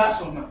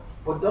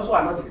 But those who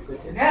are not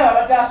educated,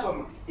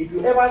 if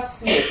you ever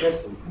see a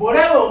person who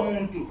has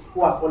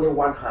only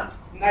one hand,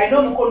 that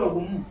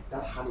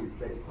hand is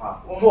very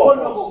powerful.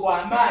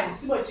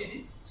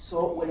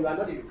 So when you are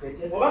not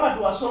educated,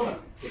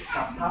 the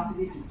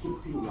capacity to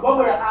keep things in your mind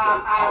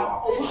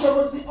is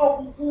powerful.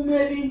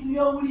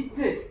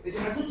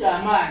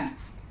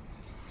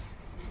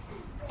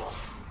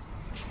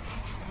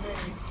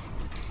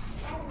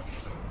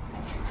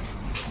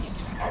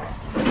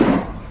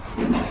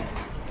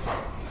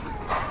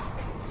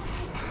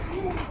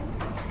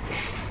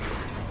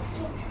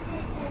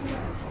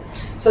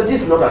 So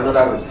this is not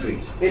another retreat.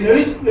 And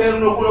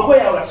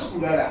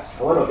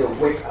one of the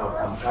work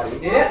I'm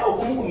carrying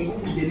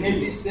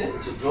is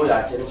to draw your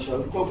attention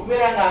at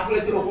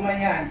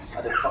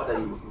the fact that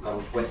you can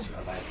request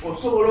your life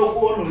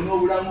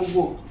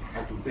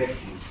and to beg you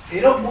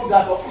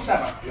not to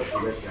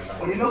rest your life.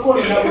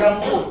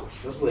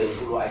 Those who are in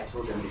Guru, I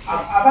told them this. I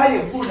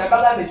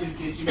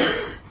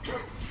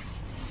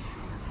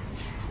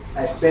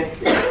beg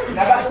them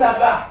that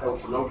we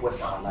should not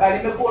waste our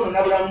lives.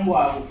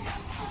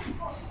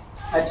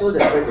 I told the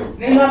brethren,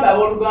 we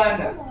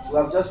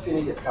have just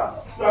finished the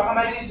fast. Some of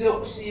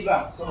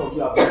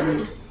you have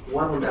promised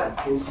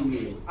 120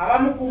 million.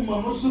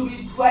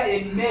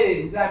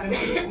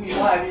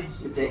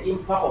 If the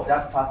impact of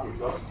that fast is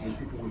not seen,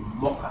 people will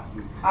mock at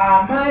you.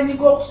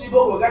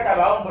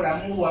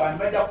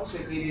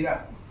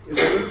 If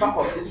the impact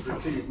of this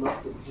retreat is not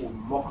seen, people will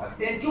mock at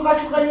you.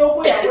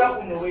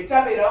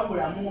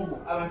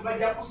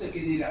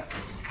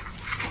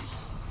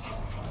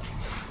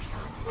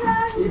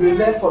 If you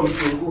left from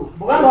Tungu,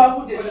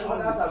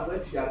 others are going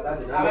to your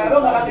garden.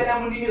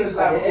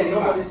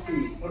 Nobody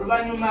sees.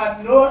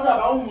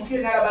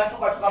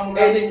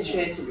 Any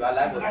change in your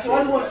life, you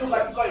will go through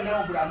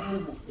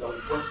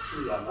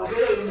your life.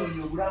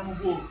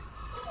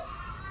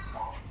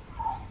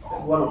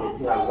 One of the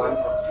things I want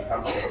us to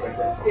become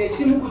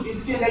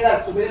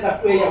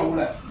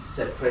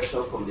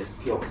separation from the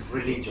spirit of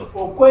religion.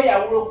 Our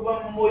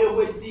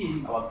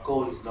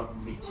goal is not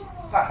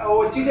meetings.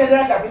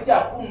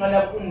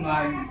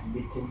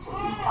 Meeting for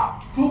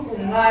impact.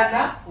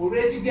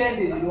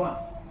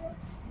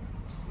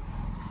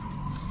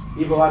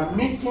 If our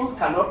meetings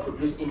cannot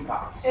produce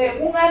impact, we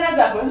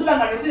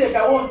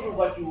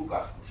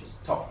should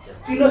stop them.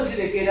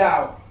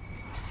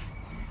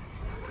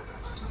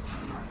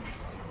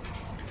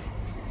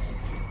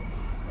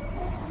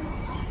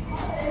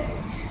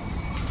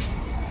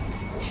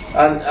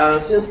 And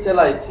since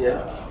Stella is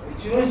here,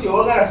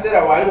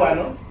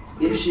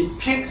 if she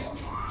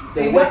picks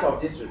the work of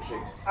this retreat,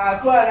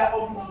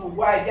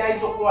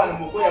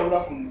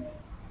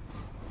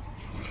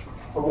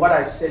 from what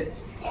I said,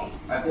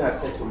 I think I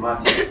said to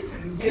Martin,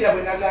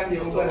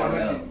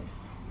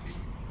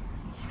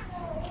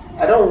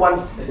 I don't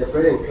want the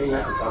brother in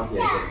Kenya to come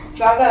here again.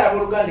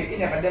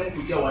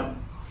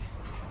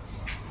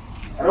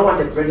 I don't want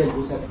the brethren in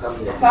Busia to come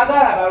here. I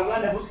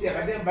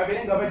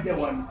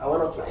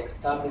want us to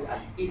establish an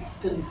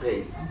eastern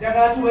base.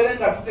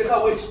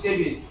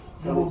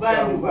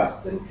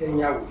 Western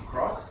Kenya will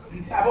cross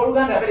and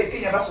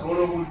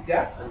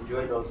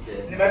join us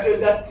there.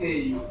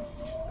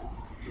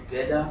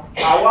 Together,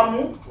 to have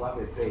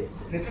a base.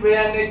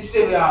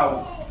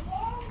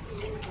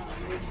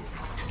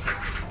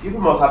 You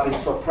must have been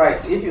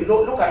surprised. If you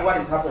look at what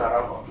is happening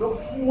around us. Look,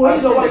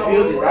 the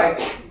building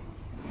rising.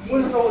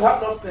 We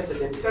have no space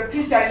again. The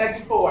teacher is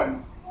 94.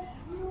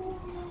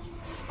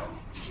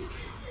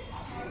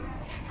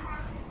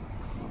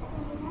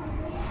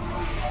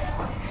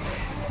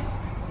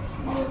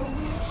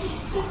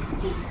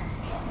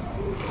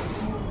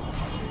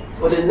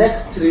 For the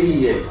next 3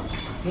 years,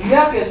 mu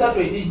myaka esatu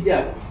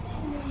egijja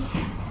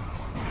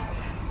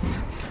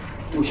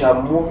we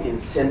shall move in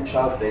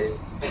central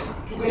bases.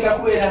 tugenda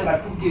kubeera nga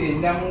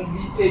tugenda mu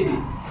bitebe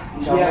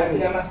We shall move in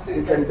by'amasente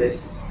different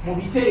bases. mu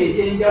bitebe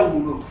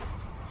eby'enjawulo.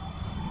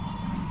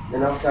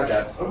 Then after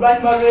that,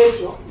 oluvannyuma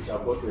lw'ekyo we shall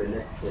go to the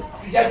next step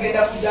tujja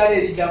kugenda ku ddaala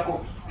eriddako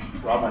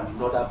to have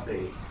another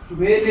base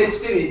tubeere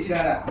n'ekitebe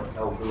ekirala that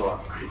will be our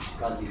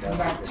critical nga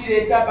leadership.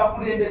 kireeta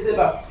abakulembeze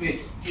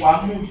baffe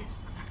wamu.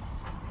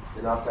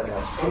 Then after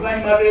that,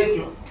 oluvannyuma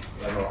lw'ekyo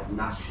we have our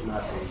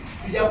national base,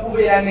 tujja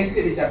kubeera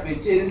n'ekitebe kyaffe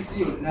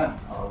eky'ensi yonna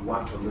our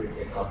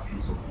 100-acre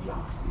piece of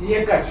land.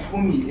 yeka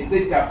 10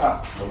 ez'ettaka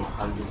That will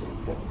handle the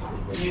work of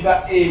the nation. nga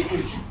ekyo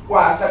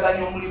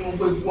kikwasaganya omulimu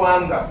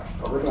gw'eggwanga.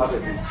 We're going to have a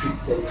retreat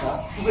center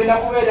tugenda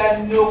kubeera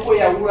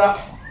n'okweyawula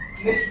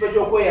n'ekifo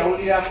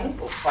ky'okweyawuliramu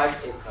of 5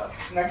 acres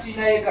nga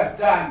kirina yeka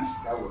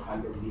 5 that will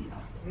handle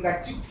leaders. nga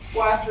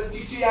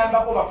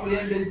kiyambako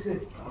bakulembeze.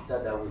 After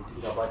that, we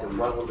think about the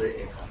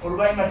 100 acres.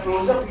 oluvannyuma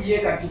tulowooza ku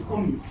yeeka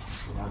 10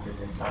 We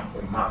have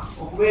the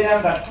mass. okubeera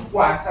nga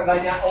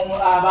tukwasaganya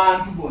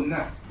abantu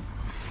bonna.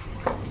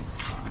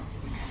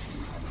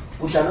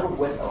 We shall not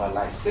waste our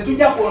lives.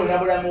 tetujja kwonoona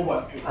bulamu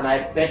bwaffe. And I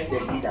beg the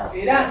leaders,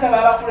 era nsaba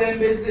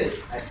abakulembeze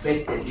I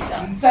beg the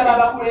leaders, nsaba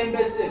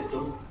abakulembeze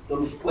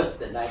don't waste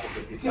the life of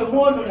the people.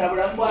 temwonoona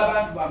bulamu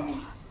bw'abantu bammwe.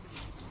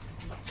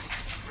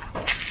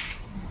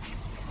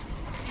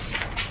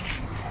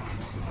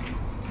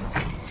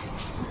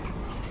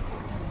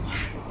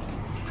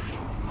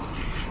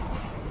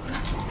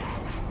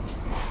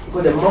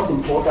 Because the most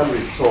important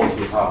resource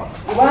we have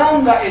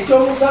kubanga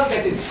ekyobugagga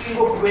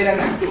tetusinga okubeera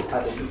nakyo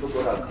are the people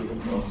God has given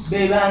to us.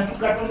 be bantu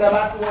katonda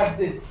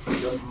batuwadde. We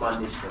don't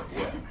manage them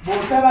well.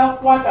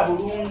 bw'otabakwata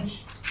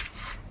bulungi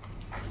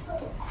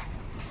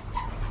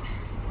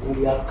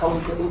We are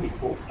accountable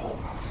before God.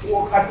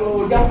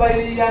 katonda ojja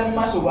kubalirira mu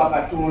maaso bwa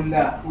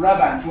katonda kulaba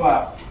bantu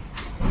abo.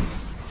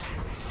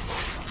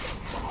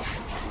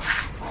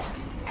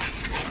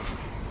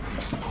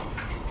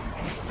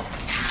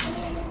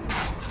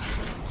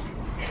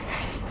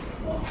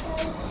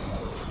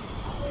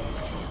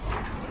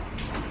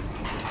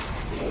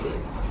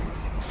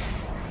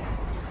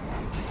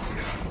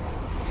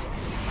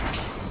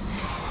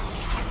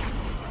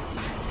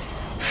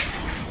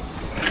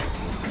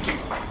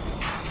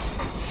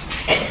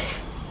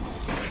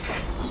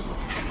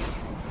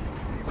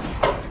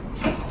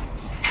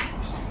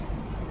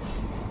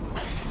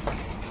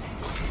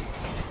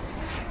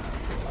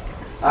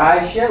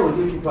 I share with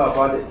you people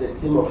about the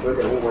team of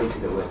brothers who went to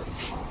the West.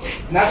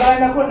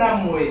 nagabanako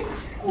nammwe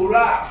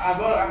kulwa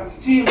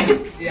tiimu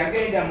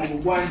eyagenda mu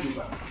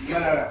bugwanjuba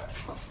balala.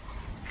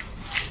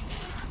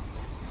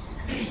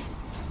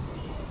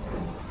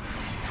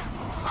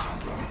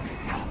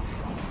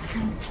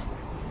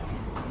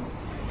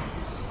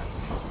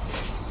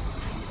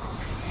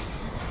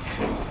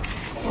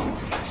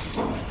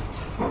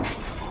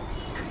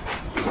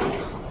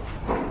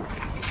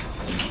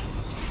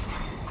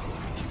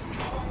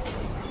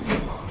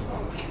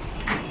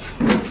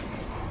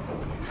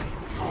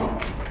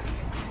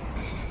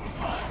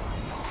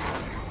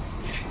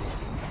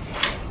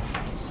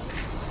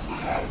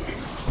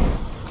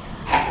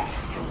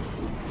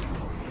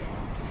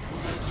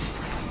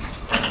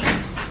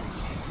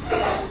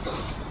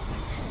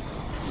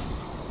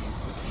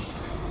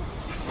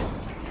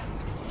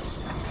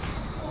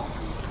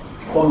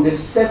 From the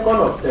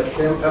 2nd of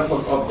September,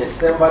 of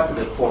December to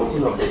the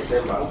 14th of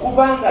December,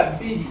 okuva nga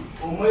 2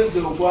 omwezi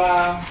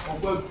ogwa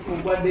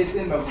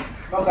Desemba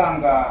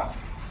paka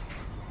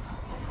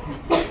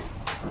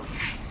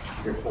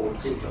the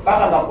 14th.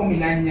 nga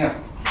 14.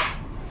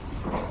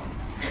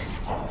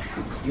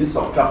 You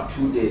subtract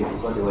 2 days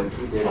because there were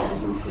 2 days of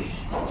the preach.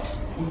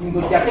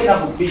 ng'ojjako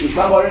ennaku 2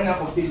 kubanga waliwo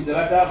ennaku 2 ze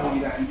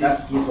batabuulira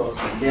That gives us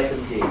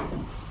 11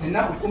 days.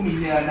 ennaku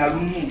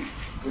 11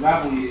 ze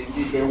babuulira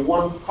enjiri. They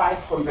won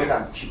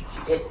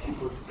 558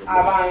 people to the Lord.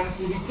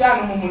 abantu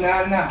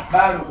 508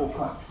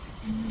 baalokoka.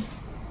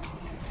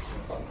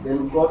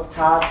 Then got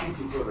 30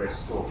 people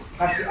restored.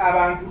 kati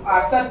abantu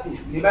 3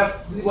 ne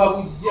bazibwa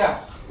bujja.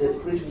 They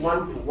preached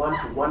 1 to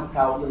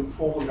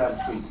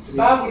 1,423.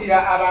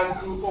 baabulira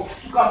abantu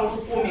okusuka mu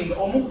 10,000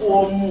 omu ku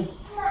omu.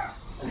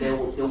 And they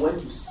went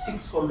to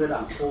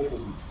 604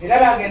 homes. era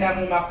bagenda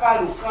mu maka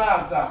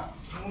 604.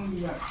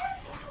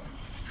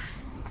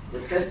 The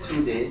first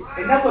 2 days,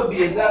 ennaku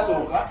 2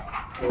 ezasooka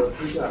they were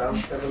preaching around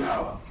 7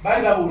 hours.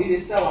 baali babuulira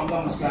essaawa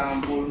nga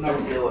 7 olunaku.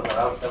 Next day was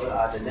around 7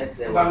 hours. The next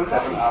day was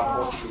 7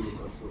 hours, 40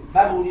 minutes or so.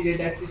 babuulira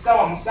eddakika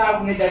essaawa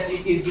 7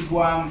 n'eddakiika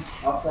ezigwamu.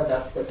 After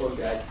that second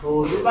day, I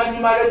told them,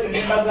 oluvannyuma lwekyo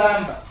ne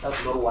mbagamba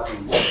that's not what we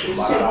want to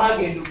ekyo do.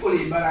 mwagenda okukola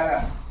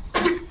embalala.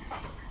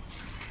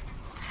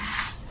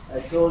 I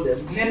told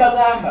them, ne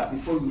mbagamba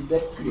before you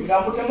get here,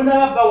 nga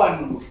mutemunabava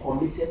wano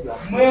committed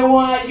yourself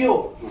mwewaayo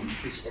to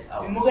preach 8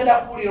 hours. temugenda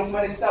kuwulira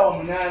okumala essaawa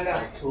 8. I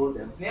told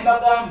them, ne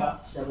mbagamba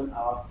 7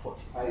 hours,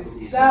 45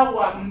 minutes.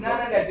 essaawa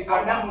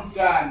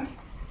 8:45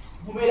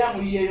 mubeera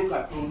muliyeyo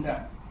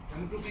katonda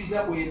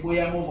temutukiriza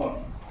bweyamu bwamu.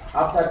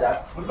 After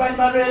that,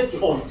 oluvannyuma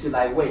lwekyo until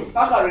I went,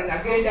 paka lwe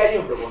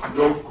nagendayo there was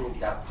no group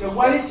that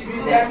tewali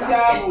kibinja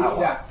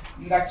kyabulira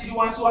nga kiri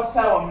wansi wa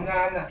ssaawa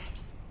 8.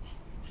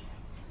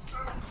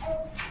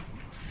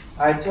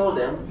 I told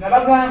them,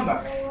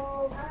 nabagamba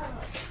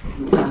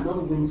you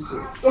cannot win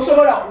soul.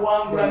 tosobola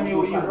kuwangula You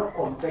myoyo cannot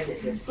convert a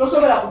person.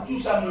 tosobola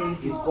kukyusa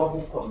muntu It's God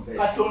who converts.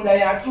 katonda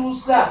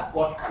y'akyusa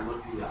God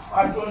cannot do that.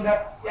 katonda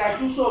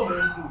y'akyusa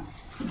omuntu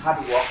Hard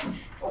work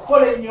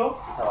okukola ennyo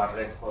is our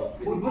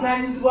responsibility.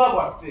 buvunaanyizibwa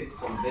bwaffe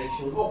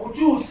Conversion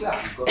okukyusa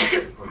is God's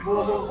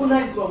responsibility.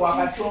 buvunaanyizibwa bwa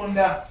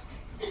katonda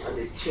And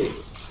they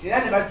changed.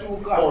 era ne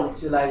bakyuka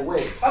Until I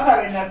went, paka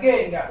lwe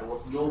nagenda there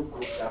was no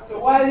group that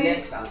tewali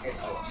less than 8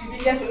 hours.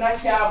 kibinja kyonna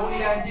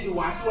kyabulira njiri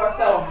wansi wa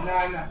ssaawa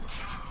 8.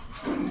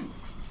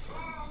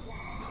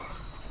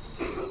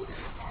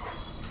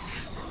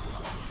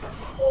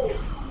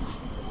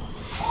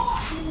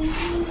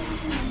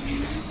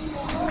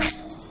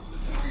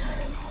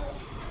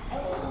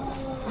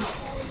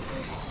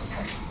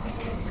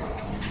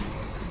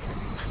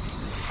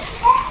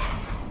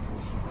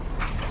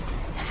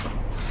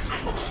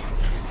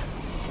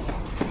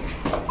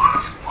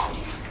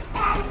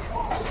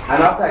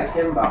 And after I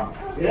came back,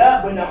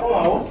 era bwe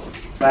nakomawo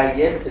by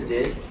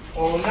yesterday,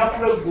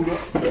 olunaku lw'eggulo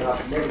they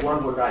have made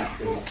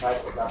 125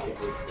 other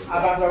people.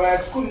 abantu abala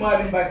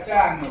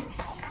 125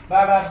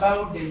 baba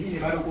bawudde enji ne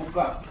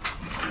balokoka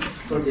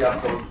So they are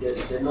from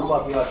the number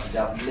of people they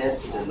have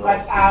led to the Lord.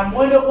 kati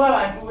omuwendo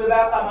gw'abantu be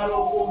bakamala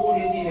okubuula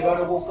enji ne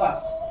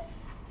balokoka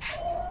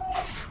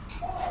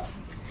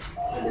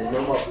And the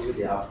number of people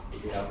they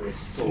have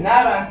restored.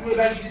 n'abantu be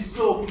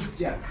bazizza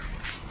okujja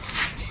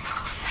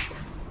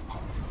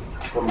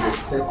From the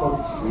second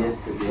to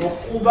yesterday,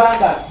 okuva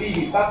nga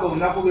 2 paka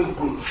olunaku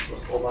lw'eggulu it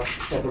was over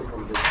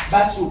 700.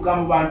 basuuka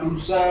mu bantu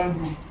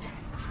 700.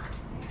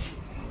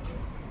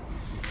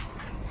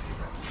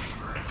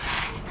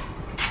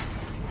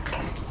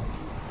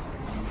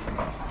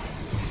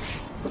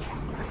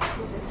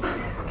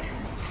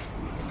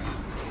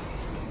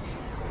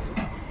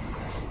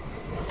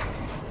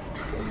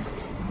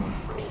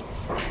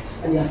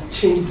 And he has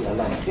changed their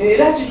life.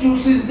 era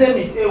kikyusizza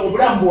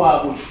obulamu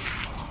bwabwe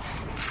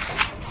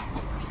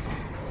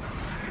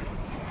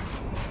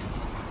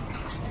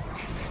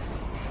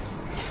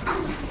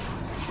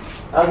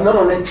Has not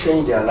only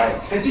changed their life,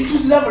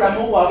 tekikyusiza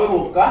bulamu bwabwe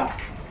bwokka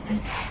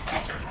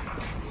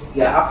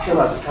their action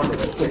has become a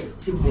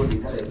testimony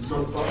that a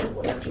number of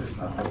other churches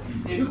have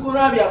happened.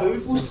 ebikolwa byabwe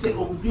bifuuse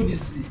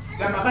obujulizi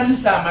nti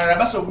amakanisa amalala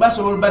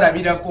basobola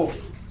balabirako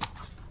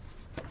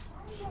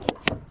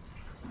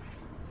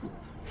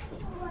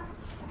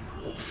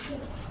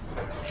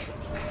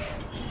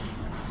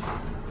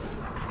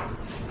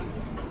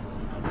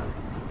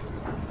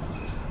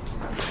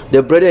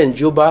The brother in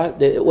Juba,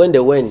 when they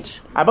went,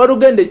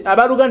 abaluganda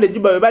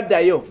ejjuba bwe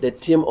baddayo the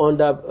team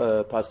under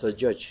Pastor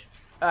George,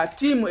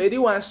 tiimu eri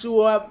wansi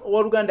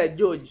w'oluganda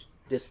George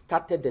they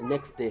started the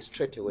next day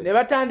straight away. ne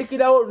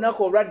batandikirawo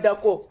olunaku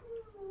olwaddako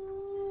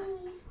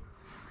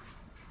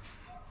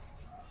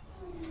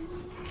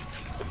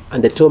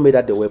And they told me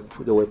that they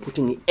were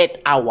putting in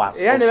 8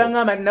 hours. era ne also.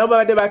 baŋŋamba nti nabo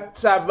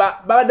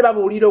babadde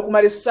babuulira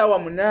okumala essaawa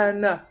 8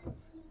 nga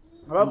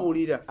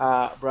babuulira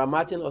Brother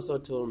Martin also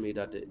told me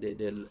that they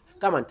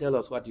come and tell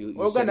us what you said.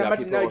 oluganda Your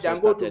mati people nawe also jangu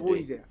started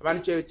doing. otubuulire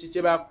abantu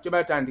kye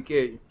batandika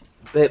eyo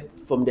But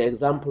from the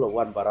example of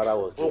what Barara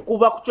was doing.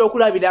 okuva ku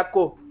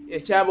kyokulabirako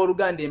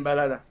eky'abooluganda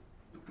embalala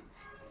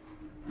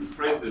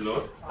Praise the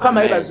Lord.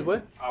 kama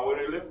yebazibwe When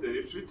we left the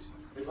retreat,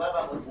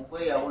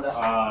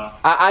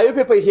 Are you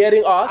people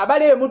hearing us?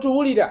 abali eyo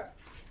mutuwulira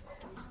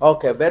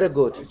Okay, very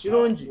good.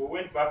 kirungi we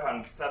went back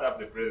and started up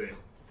the brethren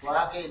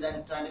twagenda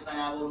tutandika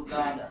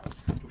n'abooluganda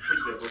to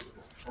preach the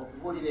gospel.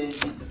 okubuulira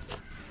enjiri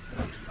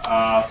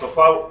So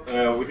far,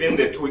 within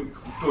the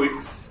 2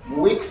 weeks,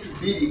 mu weeks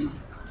 2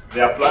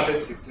 they have planted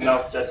 16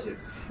 house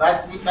churches.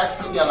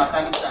 basimbye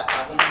amakanisa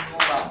ag'omu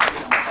nyumba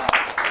 25.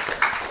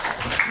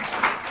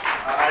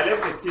 I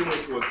left a team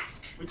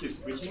which is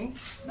preaching,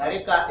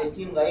 naleka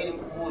ettiimu nga yeri mu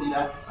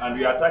kubuulira and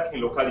we are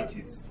attacking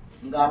localities.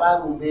 nga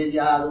balumba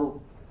ebyalo.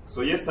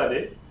 So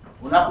yesterday,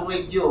 olunaku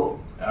lw'ejjo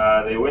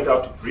they went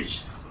out to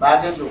preach.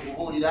 bagenda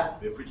okubuulira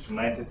They preached to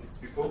 96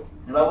 people,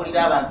 ne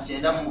babuulira abantu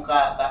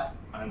 96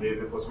 and there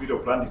is a possibility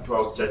of planting 2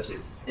 house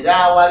churches.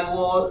 era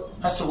waliwo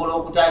basobola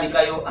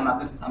okutandikayo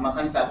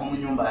amakanisa ag'omu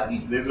nyumba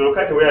 2. There's a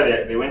locality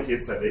where they went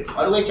yesterday.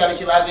 waliwo ekyalo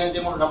kye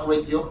bagenzemu olunaku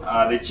lw'ejjo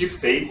The chief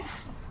said,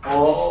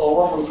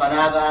 ow'omuluka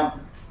n'agamba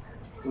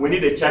we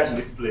need a church in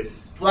this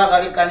place.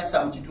 twagala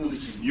ekkanisa mu kitundu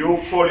kino. You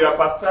call your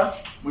pastor,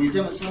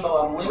 muyite musumba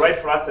wammwe write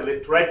for us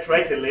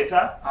write a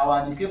letter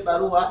awandiike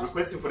ebbaluwa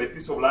requesting for a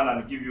piece of land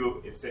and give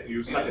you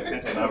you start a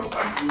center in our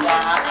locality. nga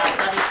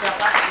asaba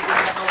ettaka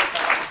okugendako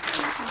ettaka mu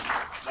kitundu kino.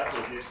 That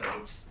was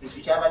yesterday.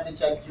 ekyo kyabadde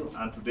kyajjo.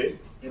 And today,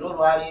 era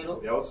olwaleero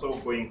they are also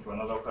going to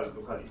another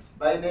locality.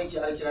 balina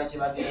ekyalo kirala kye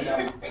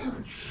bagendamu.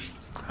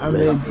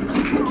 amen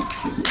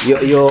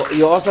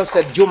You also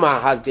said Juma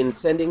has been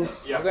sending.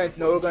 Yeah. oluganda nti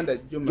n'oluganda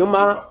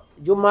juma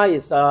Juma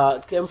is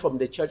came from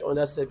the church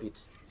under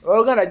Sebit.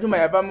 Oluganda Juma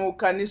yava mu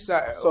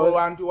kanisa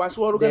wansi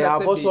w'Oluganda they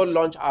have also Sabbath.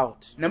 launched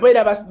out. Nabo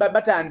era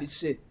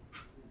batandise.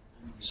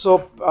 So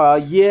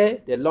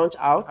here they launch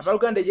out.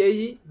 Abaluganda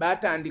yeyi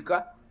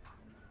batandika.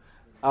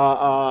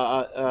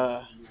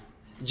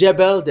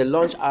 Jebel they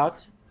launch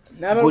out.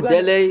 N'abaluganda-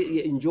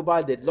 Budele in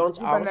Juba they launch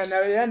out.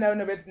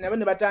 Nabo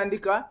ne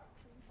batandika.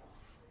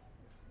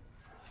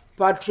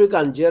 Patrick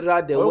and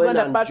Gerard they went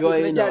Oluganda and Patrick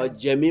joined ne Gerard-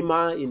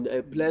 Jemima in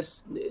a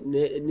place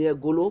near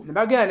Gulu. Ne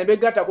bagenda ne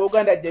begatta ku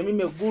Uganda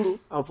Jemima Eggulu.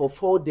 And for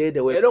 4 days they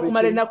were Era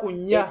okumala preaching ennaku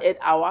nnya. 8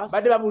 hours.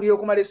 Badde babulira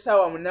okumala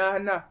essaawa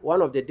 8.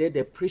 One of the days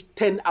they preached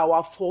 10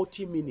 hours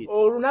 40 minutes.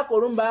 Olunaku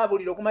olumu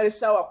baabulira okumala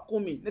essaawa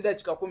 10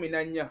 n'eddakiika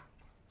 14.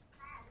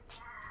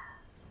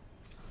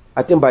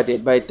 I think by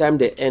the time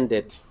they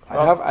ended,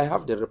 I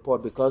have the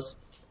report because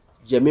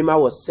Jemima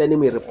was sending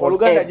me reports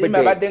Oluganda every Jemima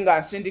day. badde nga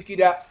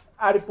nsindikira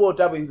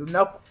alipoota buli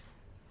lunaku.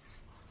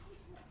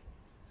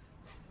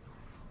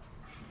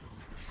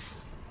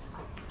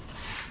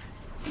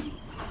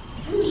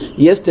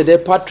 Yesterday,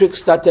 Patrick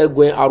started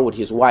going out with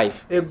his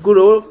wife.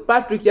 Eggulo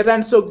Patrick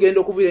yatandise okugenda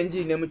okubulira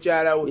enjiri ne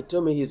mukyala we. He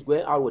told me he's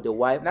going out with the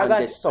wife and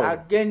the son,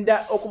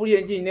 Agenda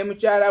okubulira enjiri ne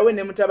mukyala we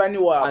ne mutabani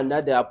waabwe. and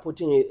that they are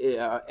putting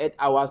 8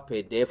 hours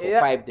per day for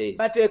 5 days.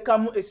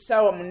 Bateekamu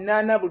essaawa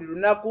 8 buli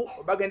lunaku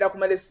bagenda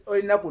kumala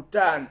ennaku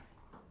 5.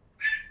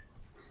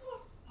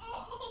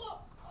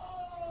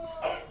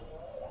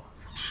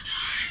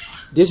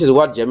 This is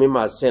what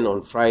Jemima said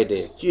on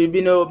Friday.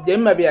 Bino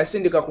Jemima bye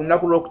yasindika ku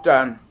lunaku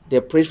lw'okutaano. They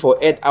preached for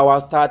 8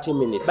 hours 30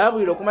 minutes.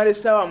 Baabulira okumala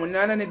essaawa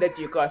 8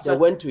 n'eddakiika They 3.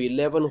 went to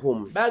 11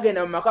 homes.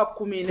 Bagenda mu maka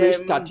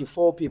Preached 11.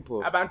 34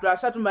 people. Abantu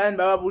 3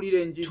 bababulira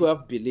enjiri.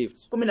 12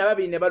 believed.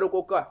 12 ne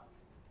balokoka.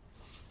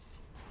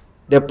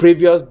 The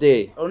previous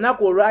day,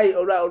 Olunaku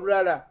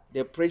olulala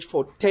they preached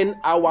for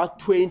 10 hours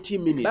 20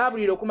 minutes.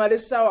 baabulira okumala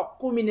essaawa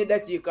 10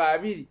 n'eddakiika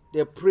 2.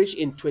 They preached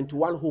in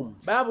 21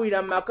 homes.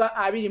 Baabulira mu maka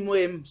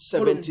 21.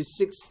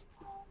 76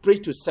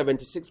 preached to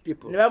 76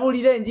 people. Ne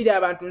babulira enjiri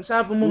abantu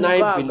 9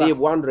 believed, 76.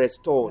 1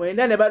 restored.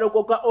 9 ne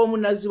balokoka, omu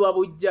nazzibwa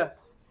buggya.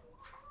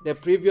 The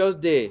previous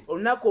day,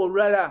 Olunaku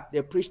olulala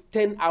they preached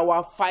 10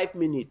 hours 5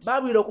 minutes.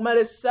 baabulira okumala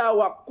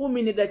essaawa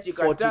 10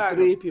 n'eddakiika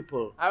 43 5.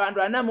 people. Abantu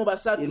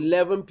 43.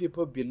 11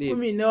 people believed.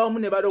 11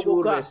 ne 2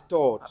 balokoka.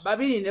 restored.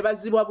 2 ne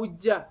bazzibwa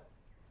buggya.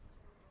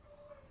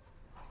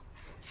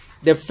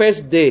 The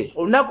first day,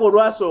 Olunaku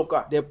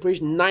olwasooka they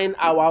preached 9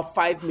 hours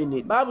 5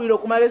 minutes. baabulira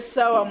okumala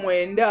essaawa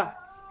 9.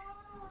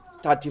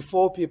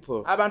 34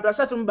 people. Abantu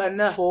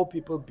 34. 4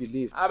 people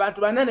believed.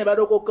 Abantu 4 ne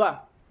balokoka.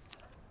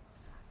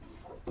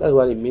 That's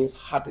what it means,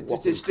 hard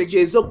work.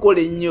 Kitegeeza okukola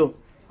ennyo.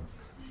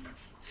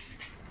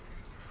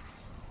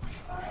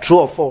 True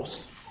or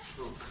false?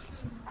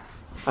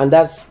 And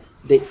that's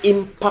the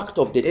impact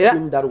of the Yeah.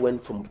 team that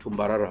went from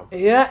Tumbarara.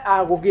 Era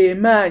ago ge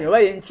maanyi oba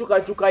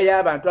yenkyukakyuka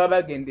y'abantu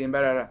abagenda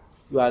Embarara.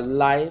 Your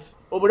life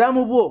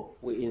Obulamu bwo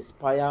will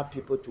inspire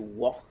people to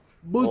walk.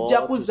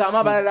 bujja or to kuzzaamu see.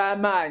 abalala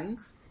amaanyi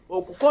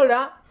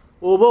okukola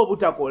oba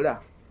obutakola.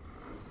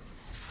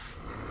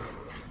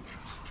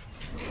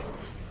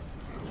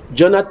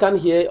 Jonathan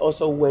here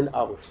also went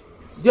out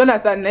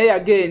Jonathan naye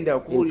yagenda in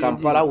okuwulira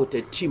Kampala enjiri. with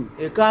a team.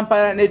 E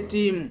Kampala ne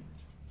ttiimu.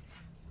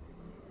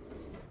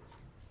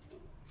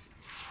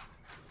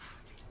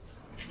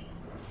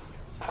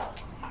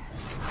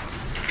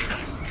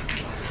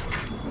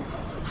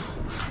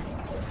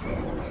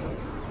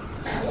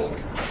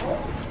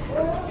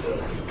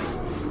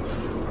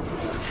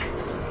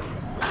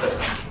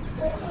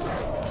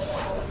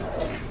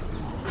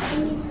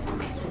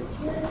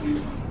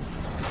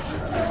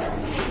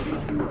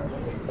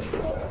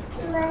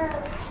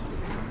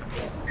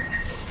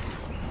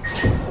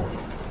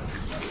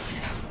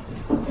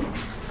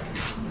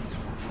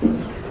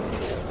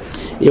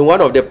 In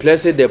one of the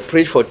places, they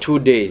preached for 2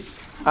 days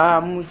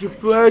Mu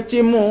kifo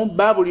ekimu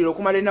baabulira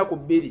okumala ennaku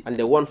 2. and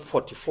they won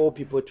 44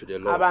 people to the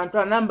Lord. Abantu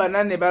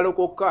 44 ne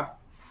balokoka.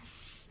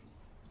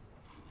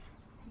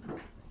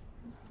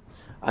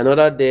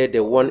 Another day, they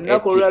won 8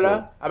 Olunaku people.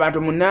 olulala abantu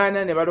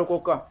 8 ne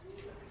balokoka.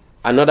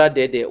 Another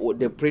day,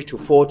 they preached to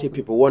 40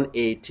 people, won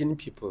 18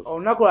 people.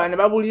 Olunaku olulala ne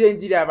babulira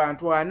enjiri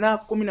abantu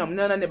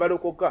 18 ne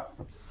balokoka.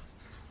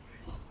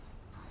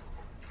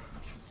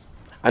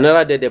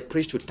 Another day, they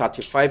preached to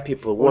 35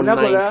 people, won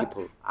 9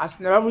 people.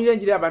 Ne babulira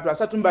enjiri abantu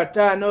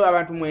 35,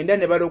 abantu 9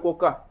 ne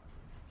balokoka.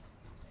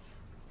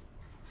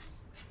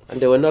 And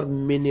there were not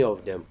many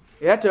of them.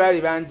 Era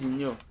tebaali bangi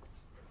nnyo.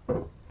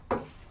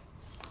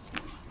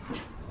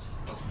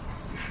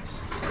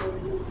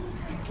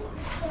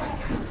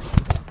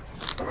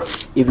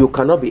 If you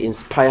cannot be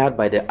inspired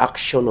by the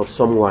action of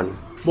someone,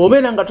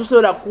 Bw'obeera nga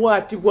tosobola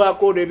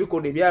kukwatibwako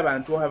olw'ebikolwa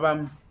eby'abantu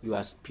abamu, you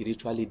are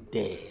spiritually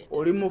dead.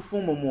 oli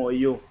mufu mu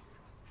mwoyo.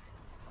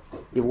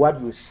 If what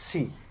you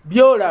see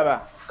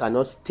By'olaba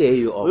cannot stir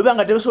you up bw'obeera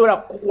nga tebisobola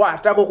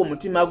kukwatako ku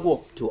mutima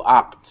gwo to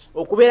act,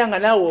 okubeera nga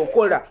naawe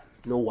okola,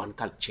 no one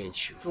can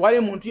change you. tewali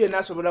muntu yenna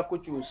asobola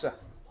kukyusa.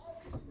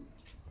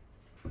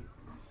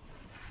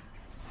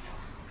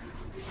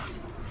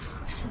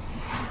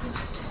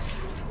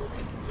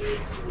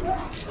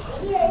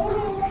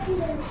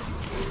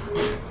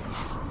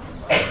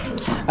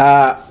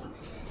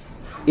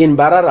 In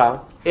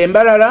Barara,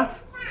 Embalala,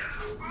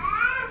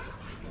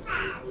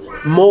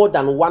 more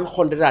than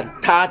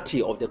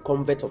 130 of the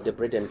converts of the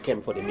brethren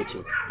came for the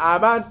meeting.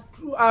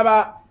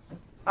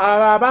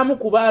 abamu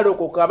ku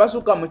baalokoka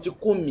abasukka mu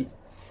 100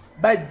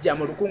 bajja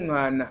mu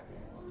lukuŋŋaana.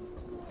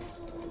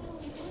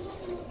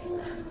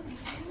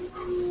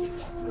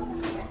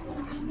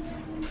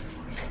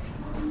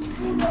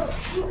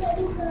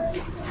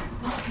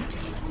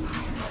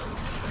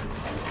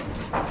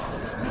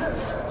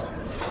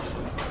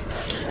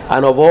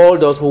 And of all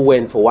those who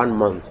went for 1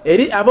 month,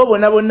 Eri abo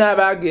bonna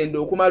abaagenda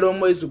okumala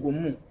omwezi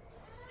gumu.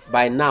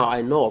 by now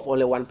I know of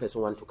only one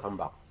person want to come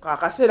back.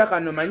 Akaseera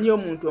kano manyi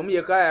omuntu omu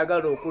yekka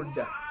ayagala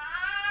okudda.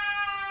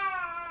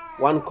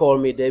 One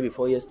called me day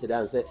before yesterday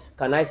and said,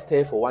 "Can I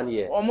stay for 1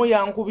 year?" Omu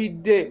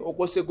yankubidde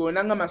okosego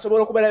nangamba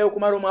nsobola okubeerayo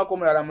okumala omwaka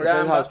omulala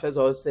mulamba. First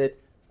of all said,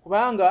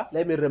 Kubanga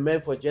 "Let me remain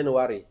for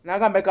January."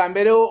 nagamba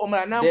kambeerewo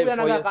omulala Day nankuya before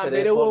nanga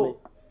yesterday kambeerewo called me,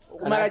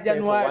 "Can I okumala stay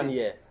for 1 January.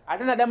 year?"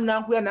 Ate nadamu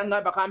nankuya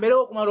nangamba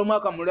kambeerewo okumala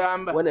omwaka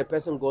mulamba. When a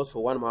person goes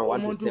for 1 month,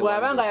 want to Omuntu stay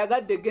bw'aba 1 nga year,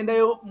 ayagadde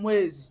egendayo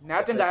mwezi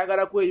n'ate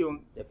ng'ayagala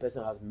kweyonga, the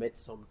person has met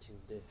something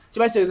there.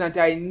 kiba kitegeeza nti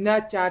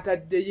alina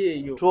ky'ataddeyo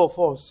eyo. True or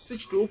false? Si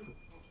kituufu.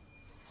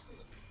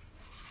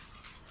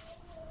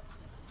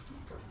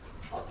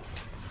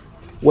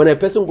 When a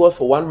person goes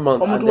for 1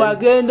 month, and Omuntu then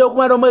agenda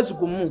okumala omwezi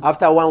gumu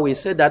after 1 week,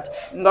 said that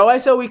nga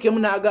wayise wiiki emu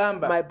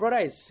n'agamba my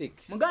brother is sick,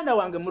 muganda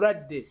wange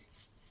mulwadde,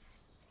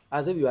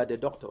 as if you are the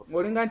doctor.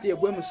 ng'olinga nti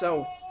yegwe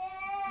musawo.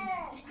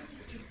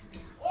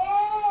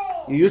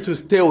 You used to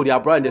stay with your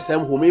brother in the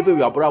same home, even if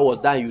your brother was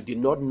dying, you did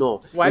not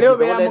know. It Wali is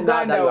obeera only now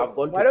that muganda you wo, have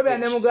gone to wali obeera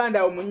ne preach.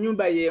 muganda wo mu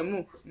nnyumba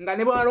y'emu nga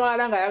ne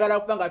bwalwala ng'ayagala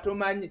kufa nga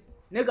tomanyi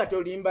naye kati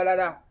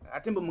olimbalala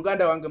ate mbu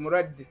muganda wange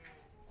mulwadde.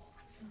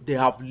 They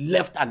have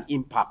left an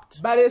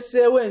impact.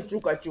 Baleseewo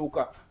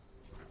enkyukakyuka.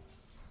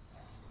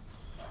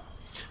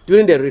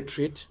 During the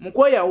retreat, Mu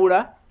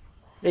kweyawula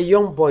a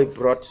young boy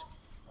brought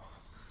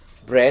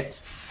bread,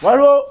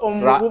 waliwo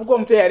omuvubuka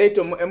omuto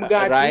yaleeta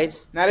emugaati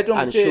rice n'aleeta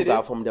and omuceere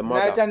sugar from the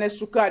mother. n'aleeta ne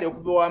sukaali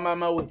okuva wa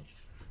maama we.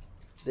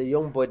 The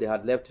young boy they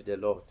had left to the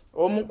Lord.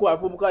 Omu ku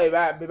bavubuka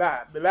be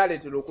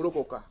baleetera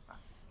okulokoka.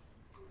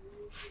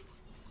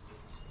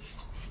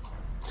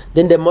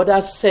 Then the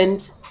mother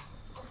sent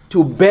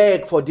to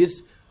beg for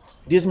this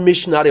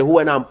missionary who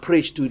went and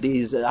preached to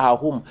her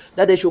home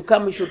that they should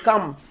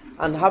come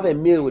and have a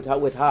meal with her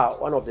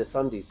one of the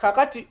Sundays.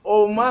 Kakati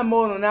omwami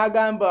ono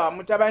n'agamba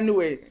mutabani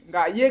we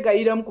nga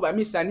yeegayiramu ku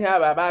bamisani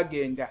abo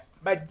abaagenda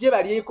bajje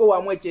balyeko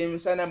wamu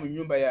ekyemisana mu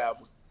nnyumba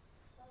yaabwe.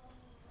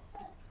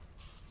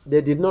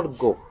 They did not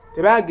go,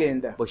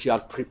 Tebaagenda, but she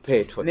had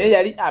prepared for naye them.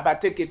 yali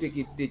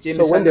abateeketekedde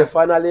So when they ekyemisana.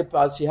 finally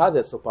passed, she has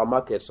a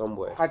supermarket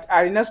somewhere. Kati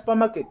alina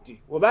supermarket,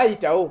 we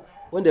baayitawo.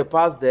 When they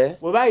passed there,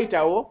 Bwe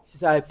baayitawo she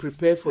said, "I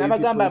prepared for you people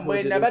n'abagamba who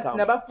mwe didn't come.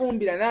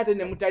 nabafumbira n'ate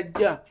ne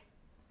mutajja.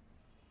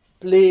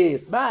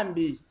 Please,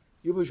 Bambi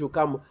you people should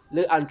come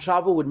and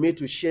travel with me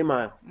to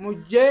Shema,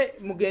 mujje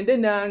mugende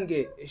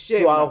nange to our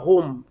Shema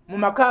home." mu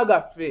maka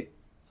gaffe.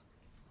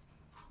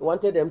 He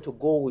wanted them to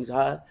go with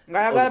her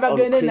Ng'ayagala on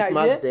bagende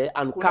Christmas Day naye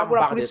and ku come lunaku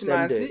lwa back the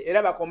same Christmas day.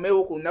 era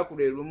bakomewo ku lunaku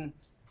lwe lumu.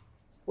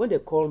 When they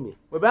called me,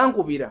 Bwe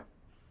bankubira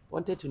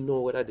wanted to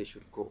know whether they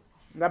should go.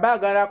 nga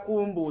baagala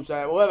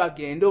kumbuuza oba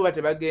bagende oba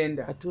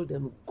tebagenda. I told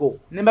them, "Go.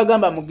 Ne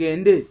mbagamba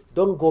mugende.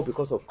 Don't go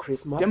because of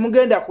Christmas,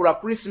 Temugenda ku lwa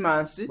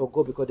Christmas, but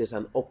go because there's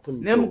an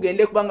open naye door."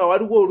 mugende kubanga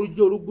waliwo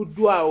oluggi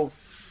oluguddwawo.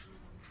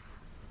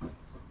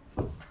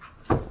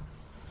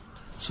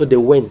 So they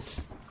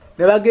went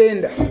Ne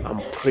bagenda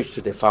and preached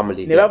to the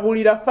family ne there.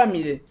 babuulira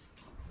famire,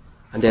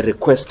 And they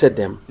requested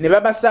them ne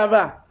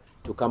babasaba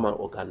to come and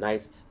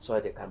organize so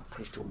that they can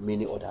preach to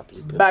many other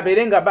people.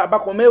 babeere nga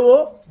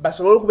bakomewo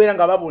basobole okubeera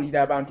nga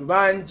babuulira abantu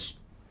bangi.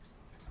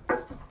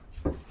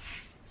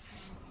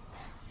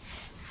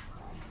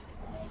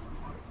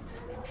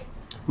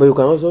 But you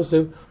can also say,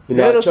 in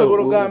Lero our church,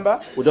 sobola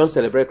ogamba we don't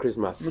celebrate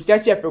Christmas. mu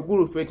kyaki kyaffe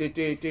eggulu ffe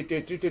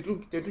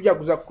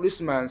tetujaguza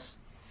Christmas.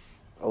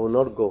 I will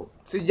not go.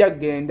 Sijja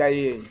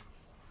kugendayo eyo.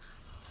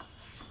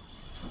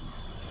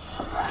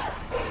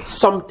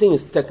 Something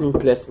is taking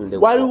place in the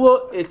world.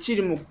 Waliwo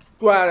ekiri mu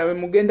kutwala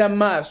mugenda mu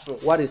maaso.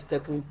 What is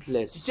taking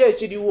place Kiki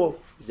ekiriwo?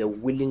 is the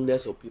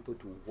willingness of people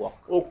to walk,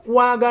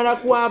 Okwagala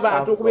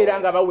kw'abantu okubeera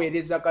nga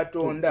baweereza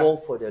Katonda, to go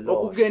for the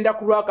Lord, okugenda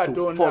ku lwa to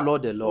Katonda, follow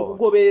the Lord,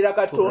 okugoberera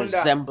to Katonda,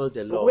 resemble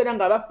the Lord, okubeera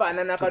nga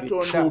bafaanana to be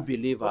Katonda, true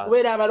believers,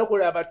 okubeera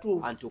abalokole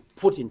abatuufu, and to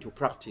put into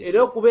practice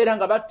era okubeera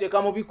nga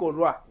bateeka mu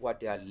bikolwa what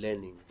they are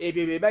learning.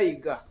 ebyo bye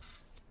bayiga.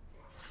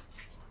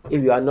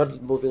 If you are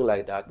not moving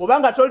like that,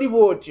 Bw'obanga toli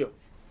bw'otyo,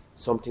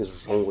 something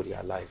is wrong with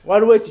your life.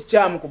 waliwo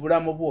ekikyamu ku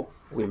bulamu bwo.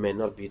 We may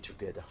not be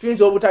together.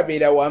 Tuyinza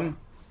obutabeera wamu.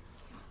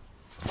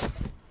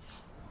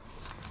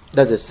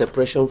 That's a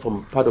separation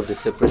from part of the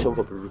separation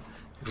from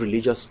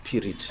religious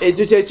spirit.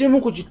 Ekyo kye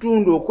kimu ku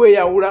kitundu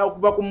okweyawula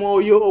okuva ku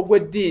mwoyo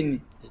ogw'eddiini.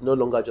 It's no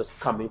longer just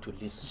coming to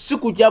listen. Si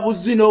kujja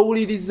buzzi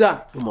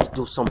n'owuliriza. You must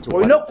do something.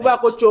 Olina about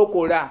okubaako it.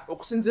 ky'okola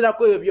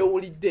okusinziirako ebyo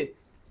by'owulidde.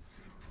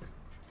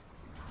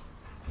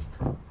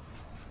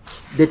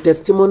 The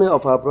testimony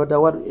of our brother,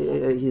 what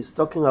he's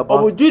talking about.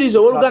 obujulizi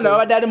obw'oluganda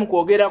babadde ali mu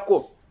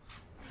kwogerako.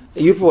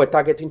 You people were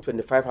targeting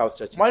 25 house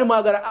churches. Mwali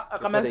mwagala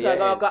akamanyiso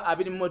agawaka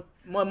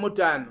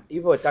 25.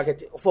 You people were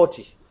targeting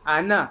 40.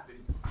 Ana.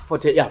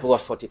 40, yeah, it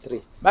was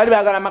 43. Bali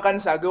bagala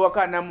amakanisa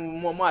agewaka na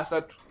mu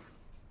 3.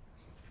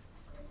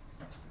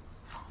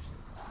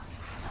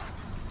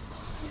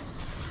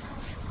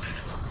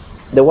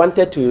 They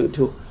wanted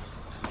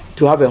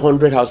to have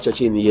 100 house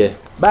church in a year.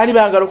 Bali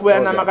bagala okubeera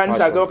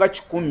n'amakanisa agewaka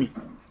 100.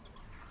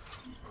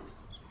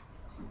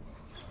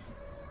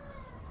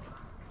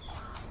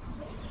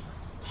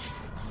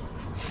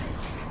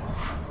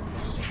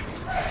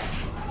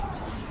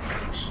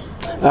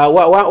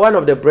 One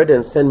of the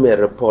brethren sent me a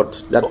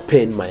report that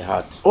pained my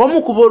heart.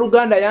 Omu ku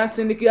booluganda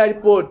yansindikira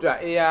alipoota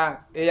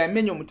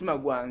eyamenya omutima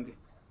gwange.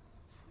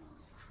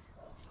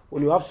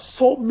 When you have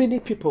so many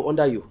people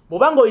under you,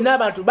 bw'obanga olina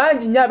abantu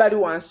bangi nnyo abali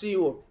wansi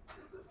wo,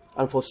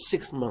 and for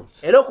 6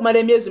 months, era okumala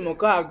emyezi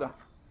 6,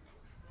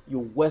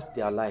 you waste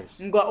their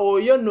lives nga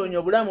oyonoonya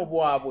obulamu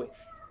bwabwe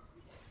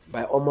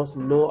by almost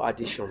no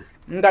addition.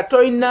 Nga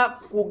toyina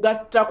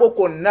kugattako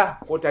konna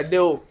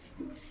kw'otaddewo.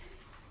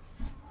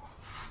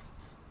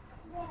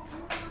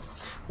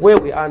 Where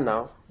we are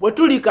now, bwe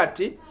tuli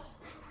kati,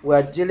 we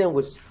are dealing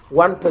with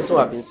one person who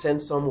has been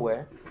sent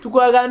somewhere.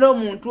 Tukwagala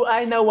n'omuntu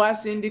alina And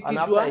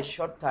waasindikiddwa, after a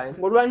short time,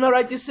 ng'oluvannyuma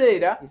lwa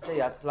kiseera he said he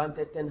had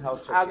planted 10 house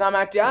churches.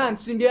 agamba nti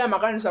nsimbyeyo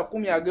amakanisa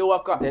 10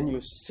 ag'ewaka. Then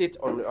you sit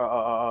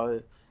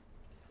on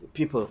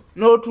people.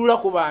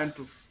 N'otuula ku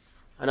bantu.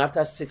 And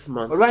after 6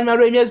 months, Oluvannyuma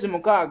lw'emyezi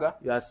 6,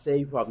 you are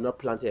saying you have not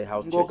planted a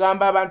house church.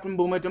 ng'ogamba abantu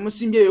mbumwe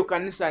temusimbyeyo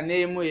kanisa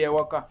n'emu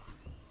ey'ewaka.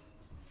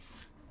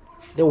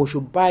 Then we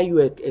should buy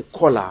you a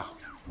collar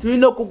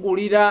Tulina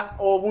okugulira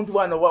obuntu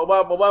bwano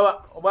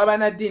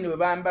obw'abanaddiini bwe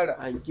bambala.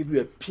 and give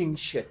you a pink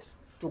shirt.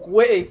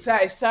 Tukuwe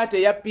essaati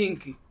eya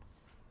pinki.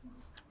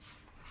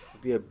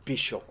 Be a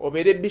bishop.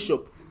 Obeere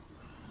bishop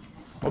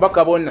oba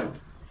kabona.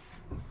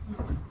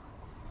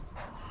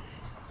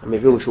 And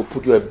maybe we should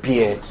put you a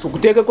beard.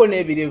 Tukuteekeko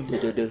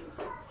n'ebirevu.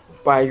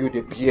 Buy you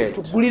the beard.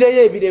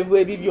 Tugulireyo ebirevu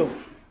ebibyo.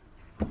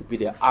 Be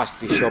the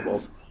archbishop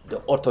of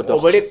the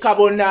Orthodox Obeere Church.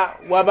 kabona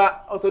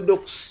waba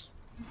Orthodox.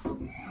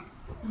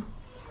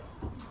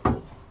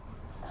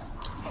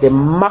 The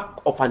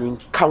mark of an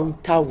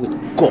encounter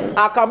with God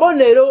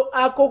Akabonero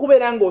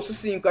ak'okubeera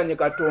ng'osisinkanye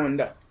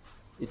Katonda.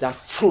 is that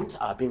fruits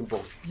are being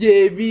born.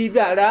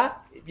 By'ebibala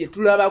bye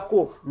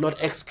tulabako.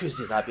 Not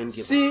excuses are being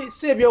given.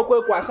 Si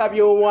ebyokwekwasa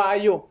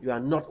by'owaayo. You are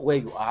not where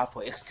you are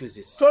for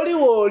excuses. Toli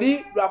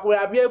wooli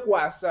lwakulaba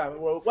byekwasa,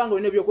 kubanga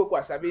olina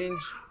ebyokwekwasa bingi.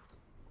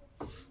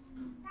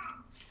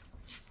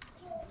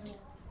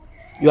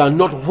 You are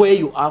not where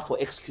you are for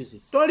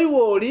excuses. Toli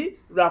wooli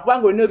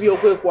lwakubanga olina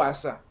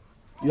ebyokwekwasa.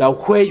 You are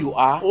where you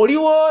are Oli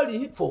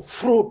wooli for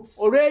fruits.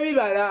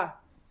 olw'ebibala.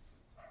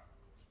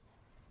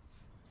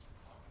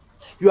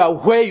 You are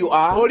where you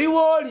are Oli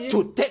wooli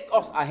to take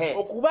us ahead.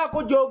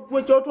 okubaako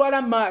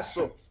gy'otwala mu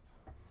maaso.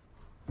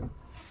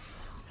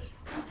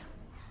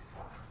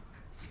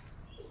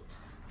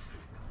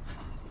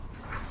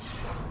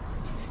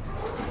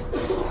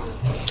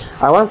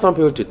 I want some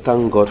people to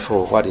thank God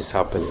for what is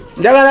happening.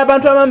 Njagala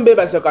abantu abamu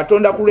beebaza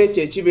Katonda ku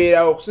lw'ekyo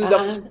ekibeerawo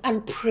okusinza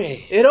And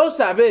pray era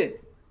osabe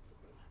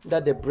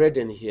that the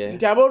brethren here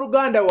nti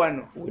abooluganda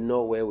wano will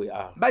know where we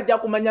are. bajja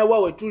kumanya wa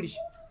we tuli.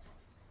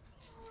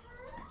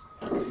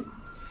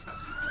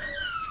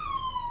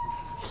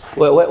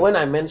 When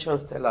I mention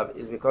Stella,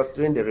 it's because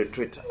during the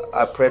retreat,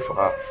 I prayed for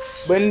her.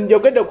 Bwe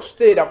njogedde ku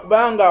Stella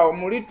kubanga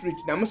mu retreat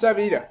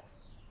namusabira.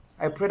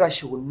 I pray that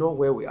she will know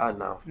where we are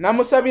now,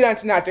 Namusabira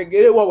nti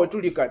naategeere wa we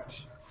tuli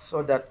kati.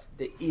 so that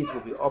the ears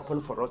will be open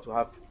for us to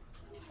have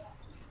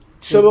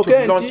Kisoboke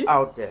to launch nti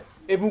out there.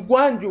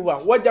 ebugwanjuba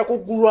wajja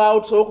kuggulwawo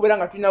tusobole okubeera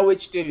nga tulinawo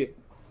ekitebe.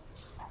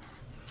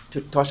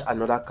 To touch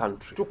another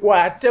country.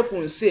 Tukwate ku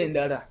nsi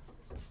endala.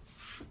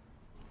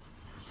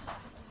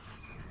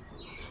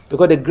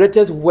 Because the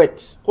greatest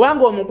weight Kubanga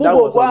that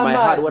omugugu was on my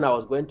heart ogw'amaanyi when I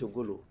was going to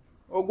Gulu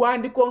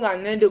ogwandiko nga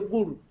ngenda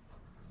eggulu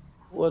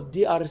was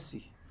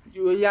DRC.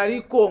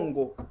 yali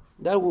Congo.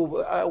 That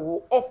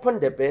will open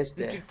the base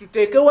there.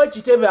 Tuteekewo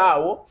ekitebe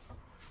awo.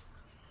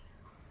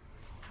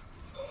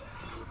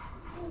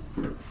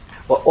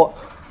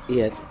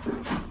 Yes.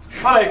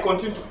 And I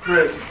continue to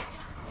pray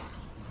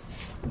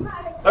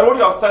that what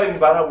you have started in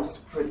Bara will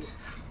spread.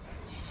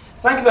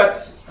 Thank you that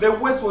the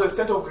West was a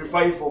center of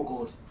revival,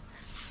 God.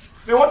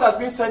 May what has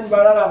been said in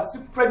Bara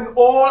spread in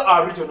all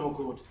our region, oh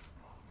God.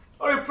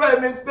 Lord, we pray,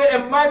 may a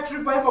mighty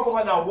revival go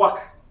on our work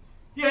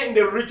here in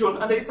the region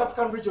and the East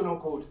African region, oh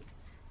God.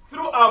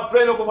 Through our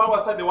brain, oh God,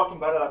 our side, the work in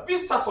Bara.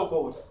 Visit us, oh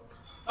God.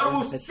 And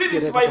we'll see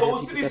this revival,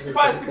 we'll see this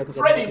fire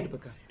spreading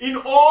in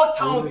all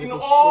towns, in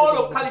all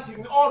localities,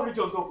 in all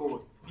regions, oh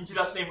God. In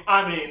Jesus' name,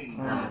 amen.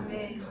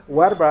 Amen.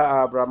 What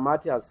Brother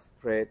Mati has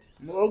spread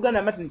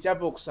Oluganda Martin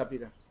kyava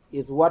okusabira.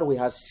 Is what we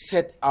had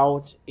set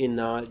out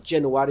in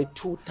January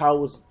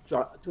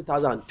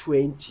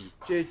 2020.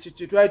 Kye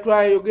twali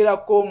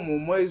twayogerako mu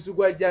mwezi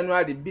gwa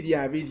January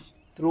 2020.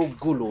 Through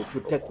Gulu to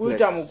take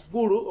Kuyita mu place.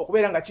 Gulu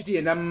okubeera nga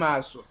kituyenda mu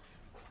maaso.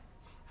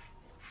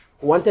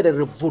 We wanted a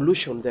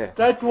revolution there.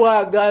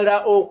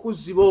 Twatwagala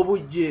okuziba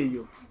obujja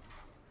eyo.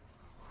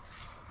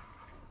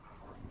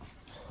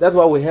 That's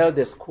why we held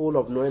the school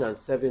of knowing and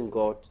serving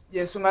God.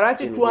 Yensonga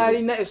lwaki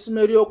twalina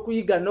essomero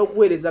ly'okuyiga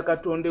n'okuweereza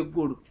Katonda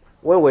eggulu.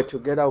 When we were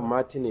together with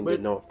Martin in the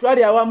north.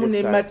 Twali awamu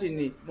ne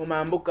Martin mu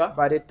Mambuka.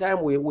 By the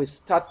time we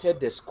started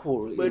the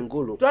school in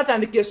Gulu,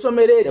 twatandika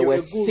essomero eryo there were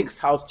eggulu. 6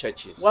 house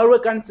churches. Waliwo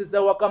ekkanisa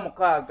ezawaka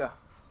 6.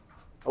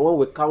 And when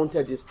we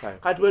counted this time,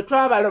 kati bwe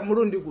twabala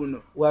mulundi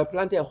guno we are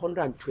planting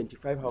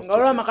 125 house nga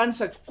waliwo churches.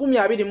 amakanisa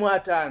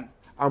 125.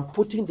 And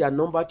putting their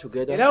number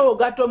together, Era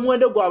bw'ogatta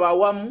omuwendo gwabwe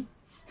awamu,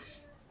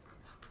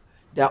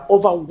 there are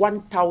over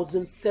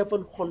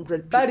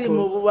 1,700 bali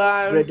mu people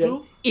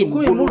bantu in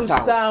Gulu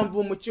town.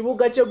 7 mu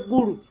kibuga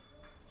ky'eggulu.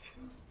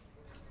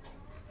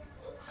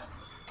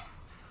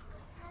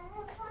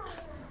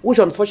 Which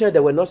unfortunately they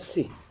were not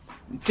see.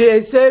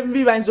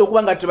 Tesembi bayinza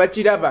okuba nga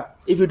tebakiraba.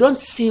 If you don't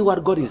see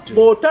what God is doing,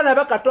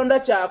 bw'otalaba Katonda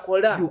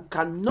kyakola, you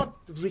cannot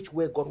reach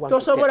where God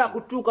wants to tosobola get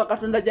you. kutuuka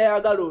Katonda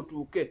gy'ayagala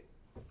otuuke.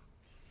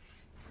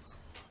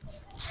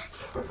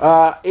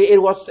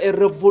 It was a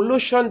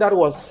revolution that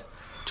was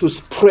to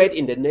spread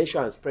in the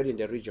nation and spread in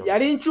the region.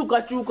 Yali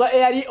nkyukakyuka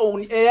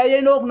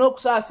eyalina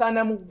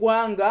n'okusaasaana mu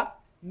ggwanga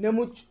ne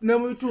mu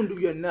bitundu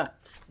byonna.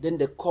 Then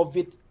the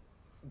COVID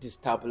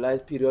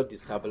period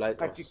destabilized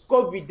Kati us.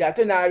 COVID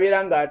ate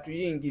n'abeera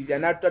ng'atuyingirira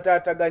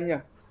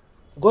n'atutataataganya.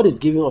 God is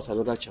giving us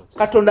another chance.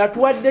 Katonda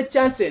atuwadde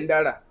chance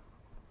endala.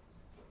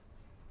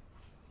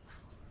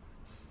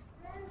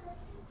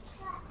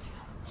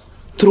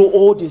 Through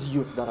all these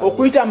youth that are here.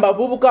 Okuyita mu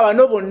bavubuka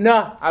bano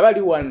bonna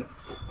abali wano.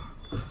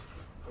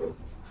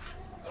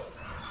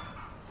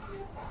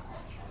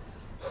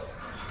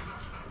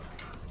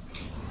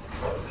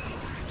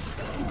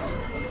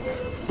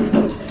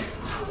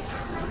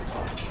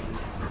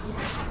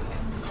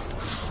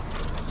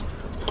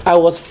 I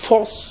was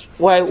forced,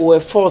 while we were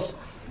in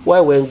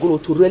Gulu,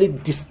 to really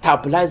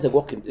destabilize the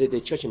work in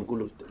the church in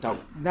Gulu town.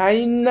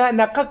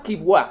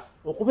 Nakakibwa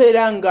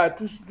okubeera nga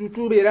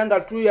tubeera nga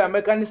tuyamba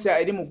ekkanisa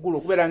eri mu ggulu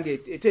okubeera nga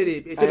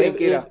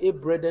etereekera. If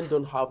brethren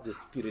don't have the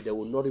spirit, they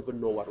will not even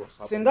know what was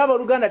happening. Singa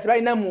abooluganda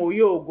tebalina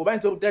mwoyo ogwo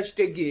bayinza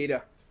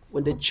obutakitegeera.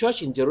 When the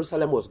church in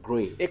Jerusalem was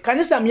growing,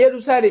 ekkanisa mu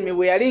Yerusaalemi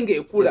bwe yali they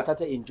ng'ekula,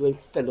 started enjoying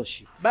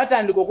fellowship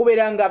batandika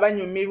okubeera nga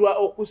banyumirwa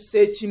okussa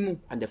ekimu,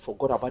 and they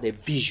forgot about the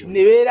vision,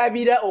 ne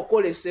beerabira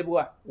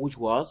okwolesebwa, which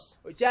was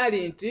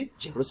okyali nti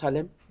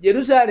Jerusalem,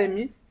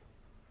 Yerusaalemi,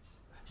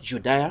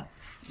 Judea,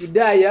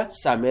 Yudaaya,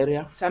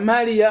 Samaria,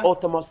 Samaliya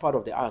uttermost part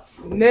of the earth.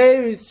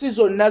 n'ensi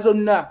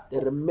zonna They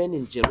remained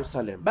in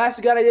Jerusalem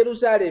baasigala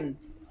Yerusaalemi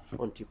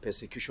until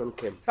persecution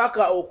came.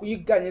 paka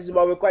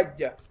okuyigganyizibwa bwe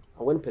kwajja.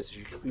 And when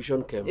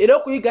persecution came, Era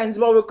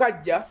okuyigganyizibwa bwe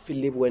kwajja,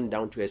 Philip went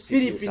down to a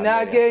city in Filipi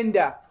Samaria.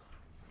 n'agenda.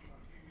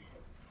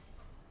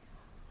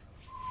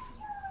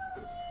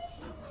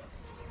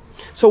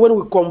 So when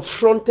we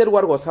confronted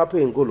what was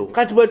happening in Gulu,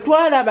 Kati bwe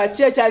twalaba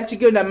ki ekyali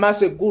kigenda mu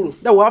maaso eggulu,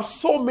 that we have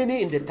so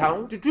many in the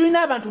town,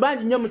 tulina abantu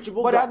bangi nnyo mu but they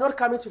kibuga are not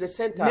coming to the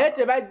center. naye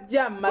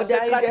tebajja mu But they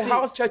are in the masekati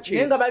house churches.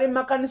 naye nga bali mu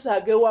makanisa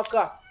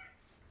ag'ewaka.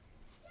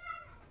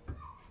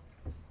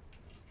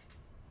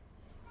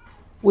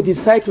 We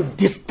decide to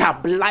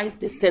destabilize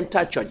the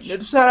central church, Ne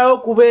tusalawo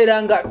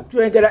okubeera nga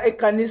twengera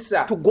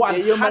ekkanisa to go and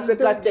ey'omu handle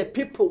the masekati,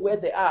 people where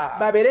they are,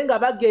 babeere nga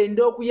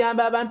bagenda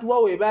okuyamba abantu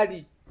wa we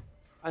bali,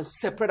 and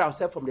separate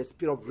ourselves from the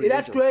spirit of era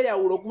religion.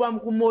 tweyawula okuva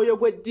ku mwoyo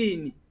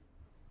gw'eddiini.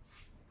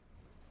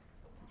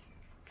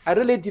 I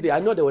really did it.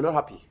 I know they were not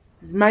happy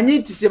Manyi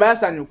nti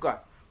tebaasanyuka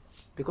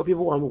because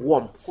people want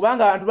warmth.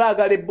 kubanga abantu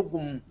baagala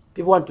ebbugumu,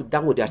 People want to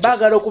down with their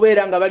baagala chests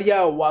okubeera nga bali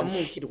awo and wamu,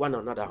 hit one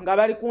another. nga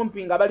bali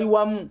kumpi, nga bali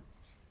wamu.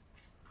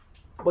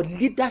 But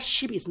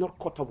leadership is not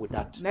caught up with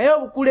that. Naye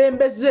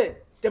obukulembeze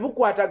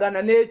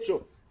tebukwatagana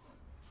n'ekyo.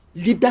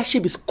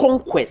 Leadership is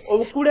conquest.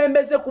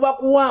 Obukulembeze kuba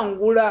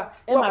kuwangula.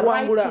 Emma,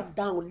 write it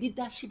down.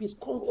 Leadership is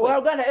conquest.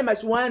 Oluganda Emma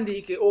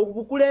kiwandiike,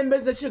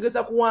 obukulembeze kitegeeza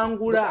Look,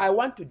 kuwangula. I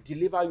want to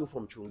deliver you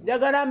from Chungu.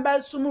 Njagala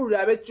mbasumulule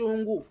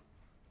ab'Ekyungu.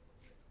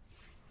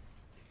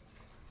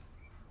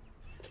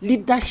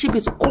 Leadership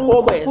is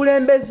conquest.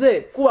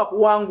 Obukulembeze kuba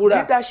kuwangula.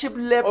 Leadership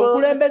level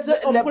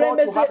Obukulembeze to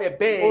have a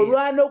base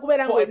olwana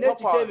okubeera nga for a olina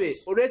ekitebe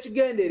purpose.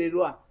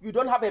 olw'ekigendererwa. You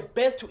don't have a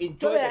base to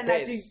enjoy the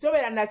base.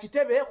 Tobeera na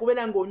kitebe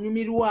kubeera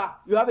ng'onyumirwa.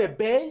 You have a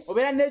base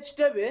Obeera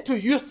n'ekitebe to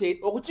use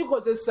it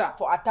okukikozesa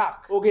for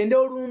attack. ogende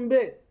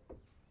olumbe.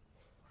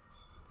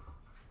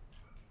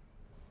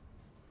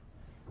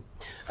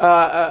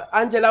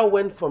 Angela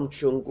went from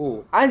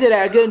Chungu.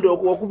 Angela yagenda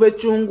okuva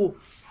Ekyungu.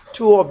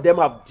 2 of them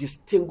have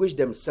distinguished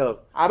themselves.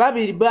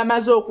 Ababiri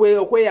bamaze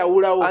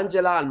okweyawulawo.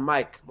 Angela and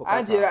Mike Mukasa.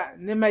 Angela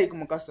ne Mike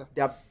Mukasa.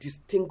 They have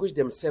distinguished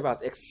themselves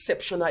as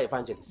exceptional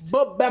evangelists.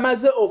 Bo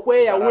bamaze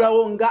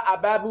okweyawulawo nga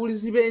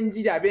ababuulizi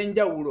b'enjiri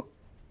ab'enjawulo.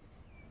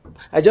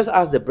 I just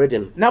asked the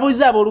brethren,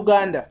 Nabuuliza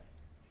abooluganda,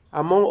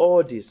 among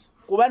all these,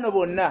 ku bano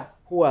bonna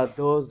who are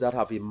those that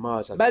have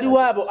emerged as baliwo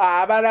abo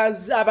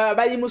evangelists?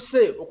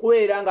 abayimuse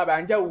okubeera nga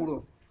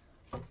banjawulo.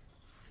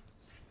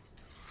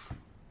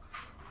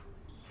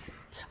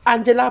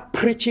 Angela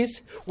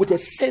preaches with a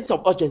sense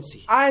of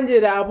urgency.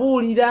 Angela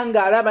abuulira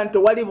ng'alaba nti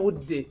tewali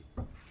budde.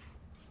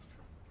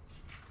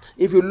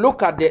 If you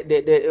look at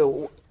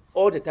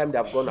all the time they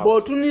have gone out,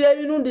 bw'otunira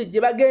ebinundi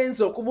gye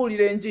bagenze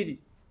okubuulira enjiri,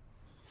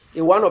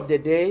 in one of the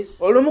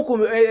days,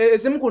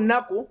 ezimu ku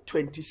nnaku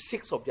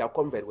 26 of their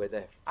convert were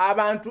there.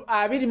 abantu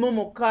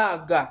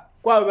 26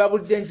 kwabo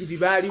babulidde enjiri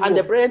baaliwo. And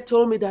the brother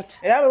told me that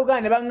era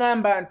abaluganda ne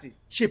baŋŋamba nti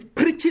she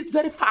preaches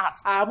very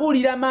fast.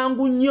 abuulira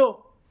mangu nnyo.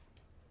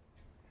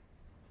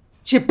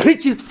 She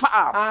preaches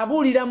fast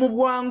abuulira mu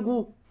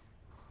bwangu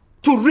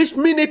to reach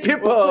many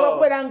people. okusobola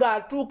okubeera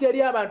ng'atuuka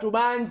eri abantu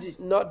bangi.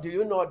 Do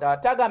you know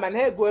that tagamba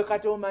naye gwe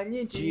kati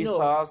omanyi nti no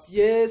Jesus,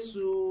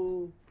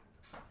 Yesu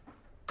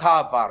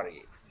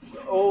Calvary,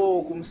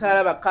 ku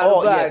musalaba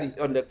oh Kalvari, yes,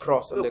 on the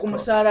cross, ku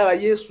musalaba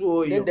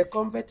Yesu then oyo. the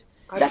convert,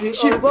 Kati that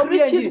she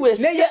preaches with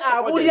naye sense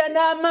of abuulira urgency.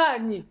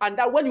 n'amaanyi. And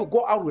that when you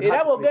go out with era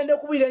her to preach, bw'ogenda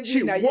okubuulira she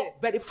enjiri naye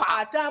walk very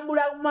fast.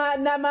 atambula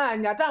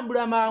n'amaanyi, atambula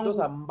Those mangu.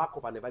 are mark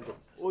of an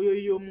evangelist. oyo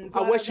y'omuntu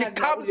And when she alaga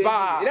comes nti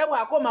back, era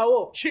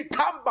bw'akomawo she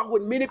come back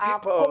with many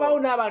akomawo people.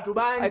 n'abantu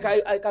bangi.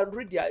 I can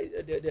read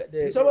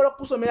the nsobola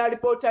okusomera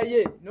alipoota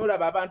ye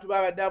n'olaba abantu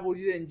babadde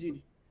abuulira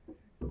enjiri.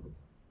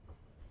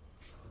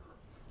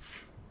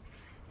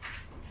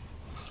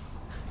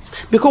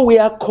 because we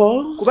are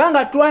called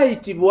kubanga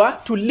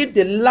twayitibwa to lead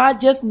the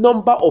largest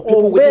number of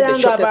people within okubeera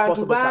the shortest ng'abantu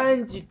possible time.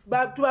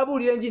 bangi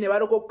tubabuulira enjiri ne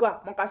balokoka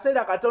mu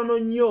kaseera katono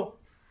nnyo.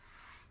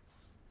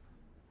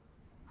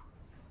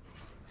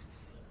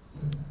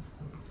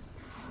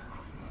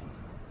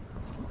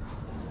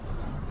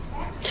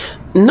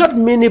 Not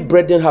many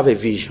brethren have a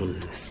vision.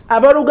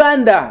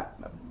 Abaluganda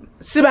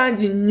si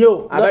bangi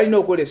nnyo abalina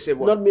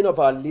okwolesebwa. Not many of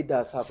our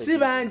leaders have a si vision.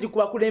 bangi ku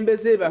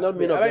bakulembeze Not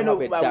many baffe of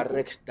them have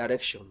a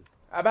direction.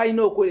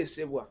 abalina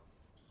okwolesebwa.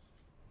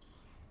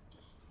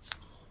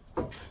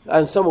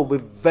 And some will be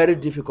very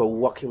difficult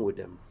working with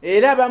them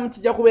era abamu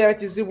kijja kubeera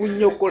kizibu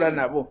nnyo okukola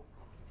nabo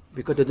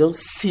because they don't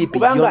see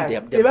kubanga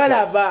beyond themselves.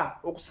 tebalaba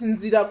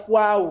okusinziira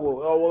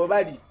kwawo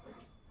bali.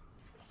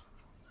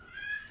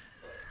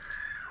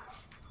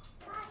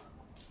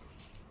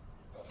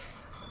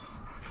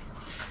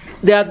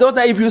 There are those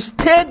that if you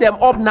stir them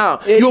up now,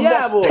 you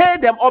must stir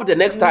them up the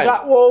next time.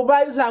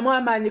 Obazaamu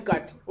amaanyi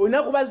kati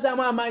olina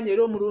kubazaamu amaanyi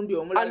era omulundi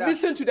And omulala.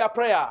 listen to their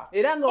prayer.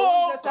 Era nga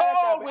Oh owuliriza sala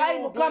God, zaabwe, we ayi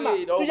will do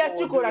Mukama it. Oh, tujja we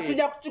will kukikola do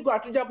tujja it. kukikola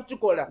tujja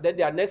kukikola. Then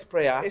their next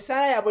prayer,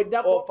 Esaala yaabwe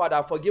eddako. oh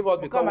Father, forgive us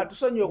Mukama because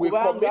tusonyiwe we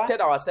kubanga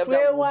committed ourselves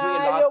that we will do it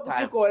twewaayo last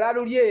time. okukikola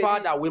luli eri.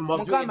 Father, we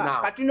must do it Mukama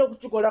now. kati tulina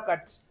okukikola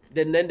kati.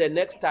 Then the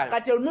next time,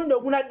 Kati omulundi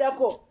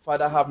ogunaddako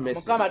Father, have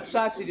mercy. Mukama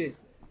tusaasire.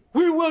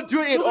 We will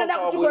do it. Tugenda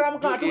Oh kukikola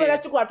God, Mukama we'll do tugenda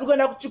it. kukikola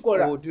tugenda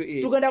kukikola. We'll do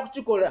it. Tugenda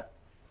kukikola.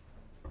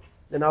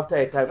 Then after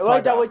a time, Wayitawo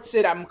Father,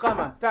 ekiseera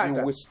Mukama we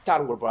taata will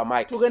start with Brother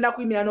Mike. tugenda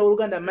kuyimira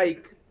n'owooluganda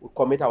Mike. We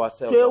commit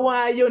ourselves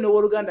Twewaayo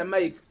n'owooluganda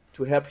Mike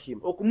to help him.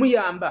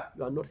 okumuyamba.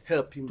 You are not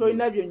helping me.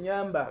 Tolina You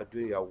by'onnyamba. are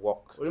doing your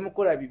work Oli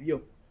mukola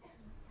bibyo.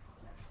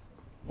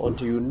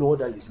 until you know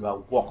that it's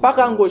your work.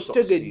 Paka will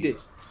ng'okitegedde succeed.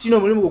 kino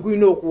omulimu gwe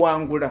gulina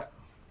okuwangula.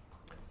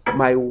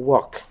 My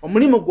work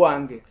Omulimu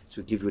gwange is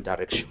to give you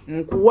direction.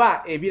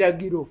 nkuwa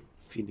ebiragiro.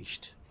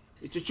 Finished.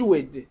 Ekyo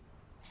kiwedde.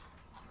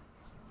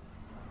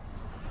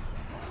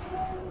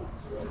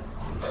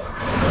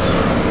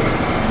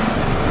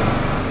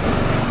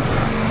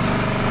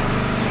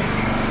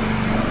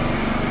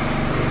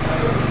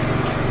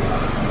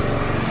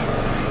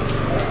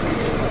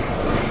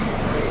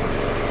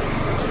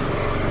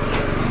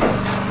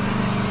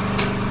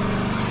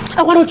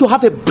 I want you to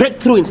have a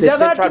breakthrough in the Njagala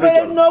central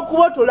tubeere region.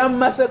 n'okubotola mu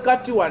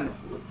masekati wano.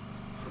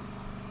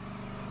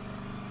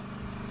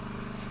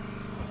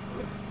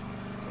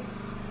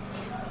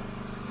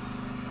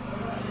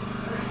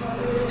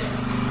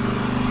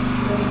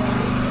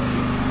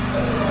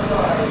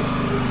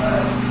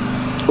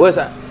 Where's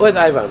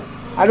Ivan?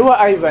 Aliwo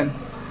Ivan.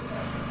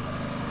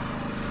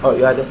 Oh,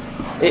 you are there.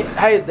 Hey,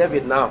 how is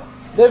David now?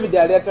 David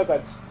ali ate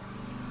kati.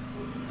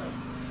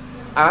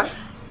 Huh?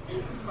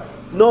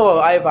 No,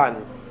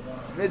 Ivan.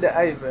 Nedda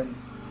Ivan.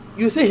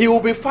 You say he will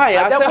be fine.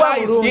 I said, how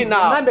is he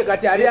now? Nambe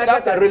kati ali ate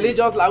That's a kati.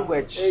 religious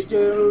language.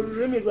 Ekyo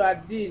lulimi lwa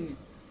ddiini.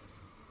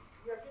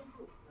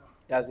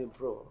 He has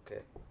improved.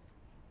 Okay.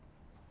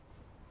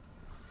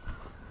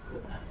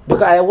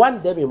 Because I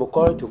want them in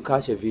Mukoro to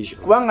catch a vision.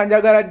 Kubanga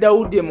njagala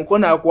Dawudi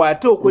emukono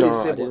akwate No, I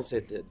okwolesebwa. didn't say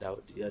that.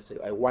 I said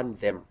I want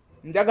them.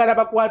 Njagala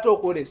bakwate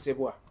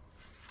okwolesebwa.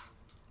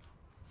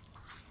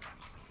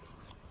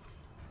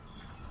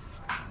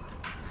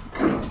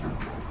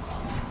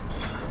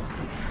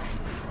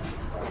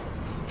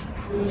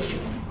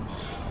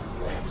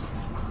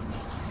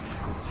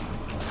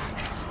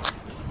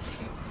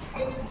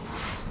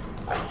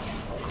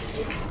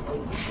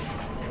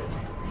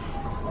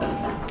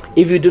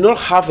 If you do not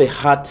have a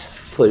heart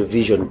for a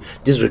vision,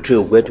 this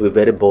retreat is going to be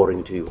very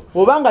boring to you.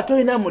 Obanga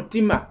tolina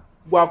mutima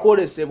gwa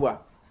kwolesebwa,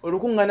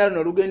 olukuŋŋaana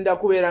luno lugenda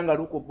kubeera nga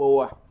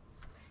lukubowa.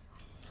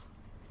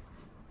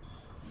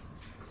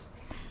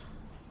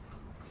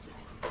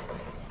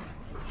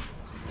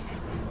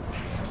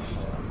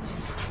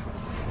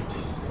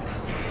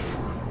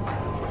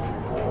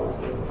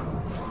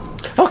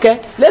 Okay,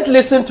 let's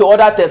listen to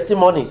other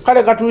testimonies.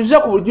 kale katuuze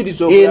ku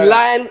bujulizi In obulala.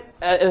 line,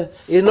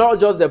 it's not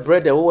just the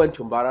brethren who went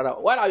to Mbarara.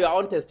 What are your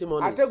own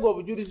testimonies? Ate gwe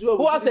obujulizi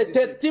Who has a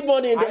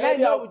testimony in the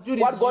area of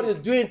obujulizi. what God is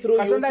doing through you?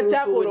 Katonda Through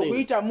kyakola winning?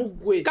 okuyita mu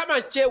ggwe. Come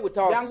and share with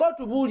us Jangu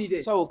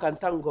otubuulire. so we can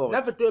thank God.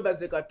 Naffe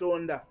twebaze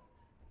Katonda.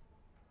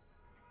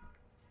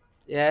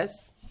 Yes.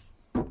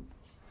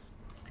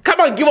 Come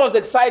and give us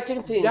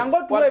exciting things. Jangu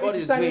otuwe What God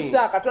is doing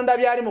ebitusanyusa Katonda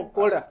by'ali mu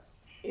kukola.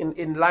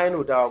 in line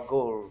with our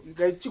goal.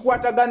 Nga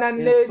kikwatagana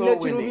In soul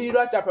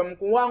n'ekiruubirirwa kyaffe mu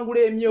kuwangula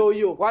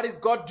emyoyo. What is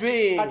God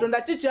doing? Katonda ki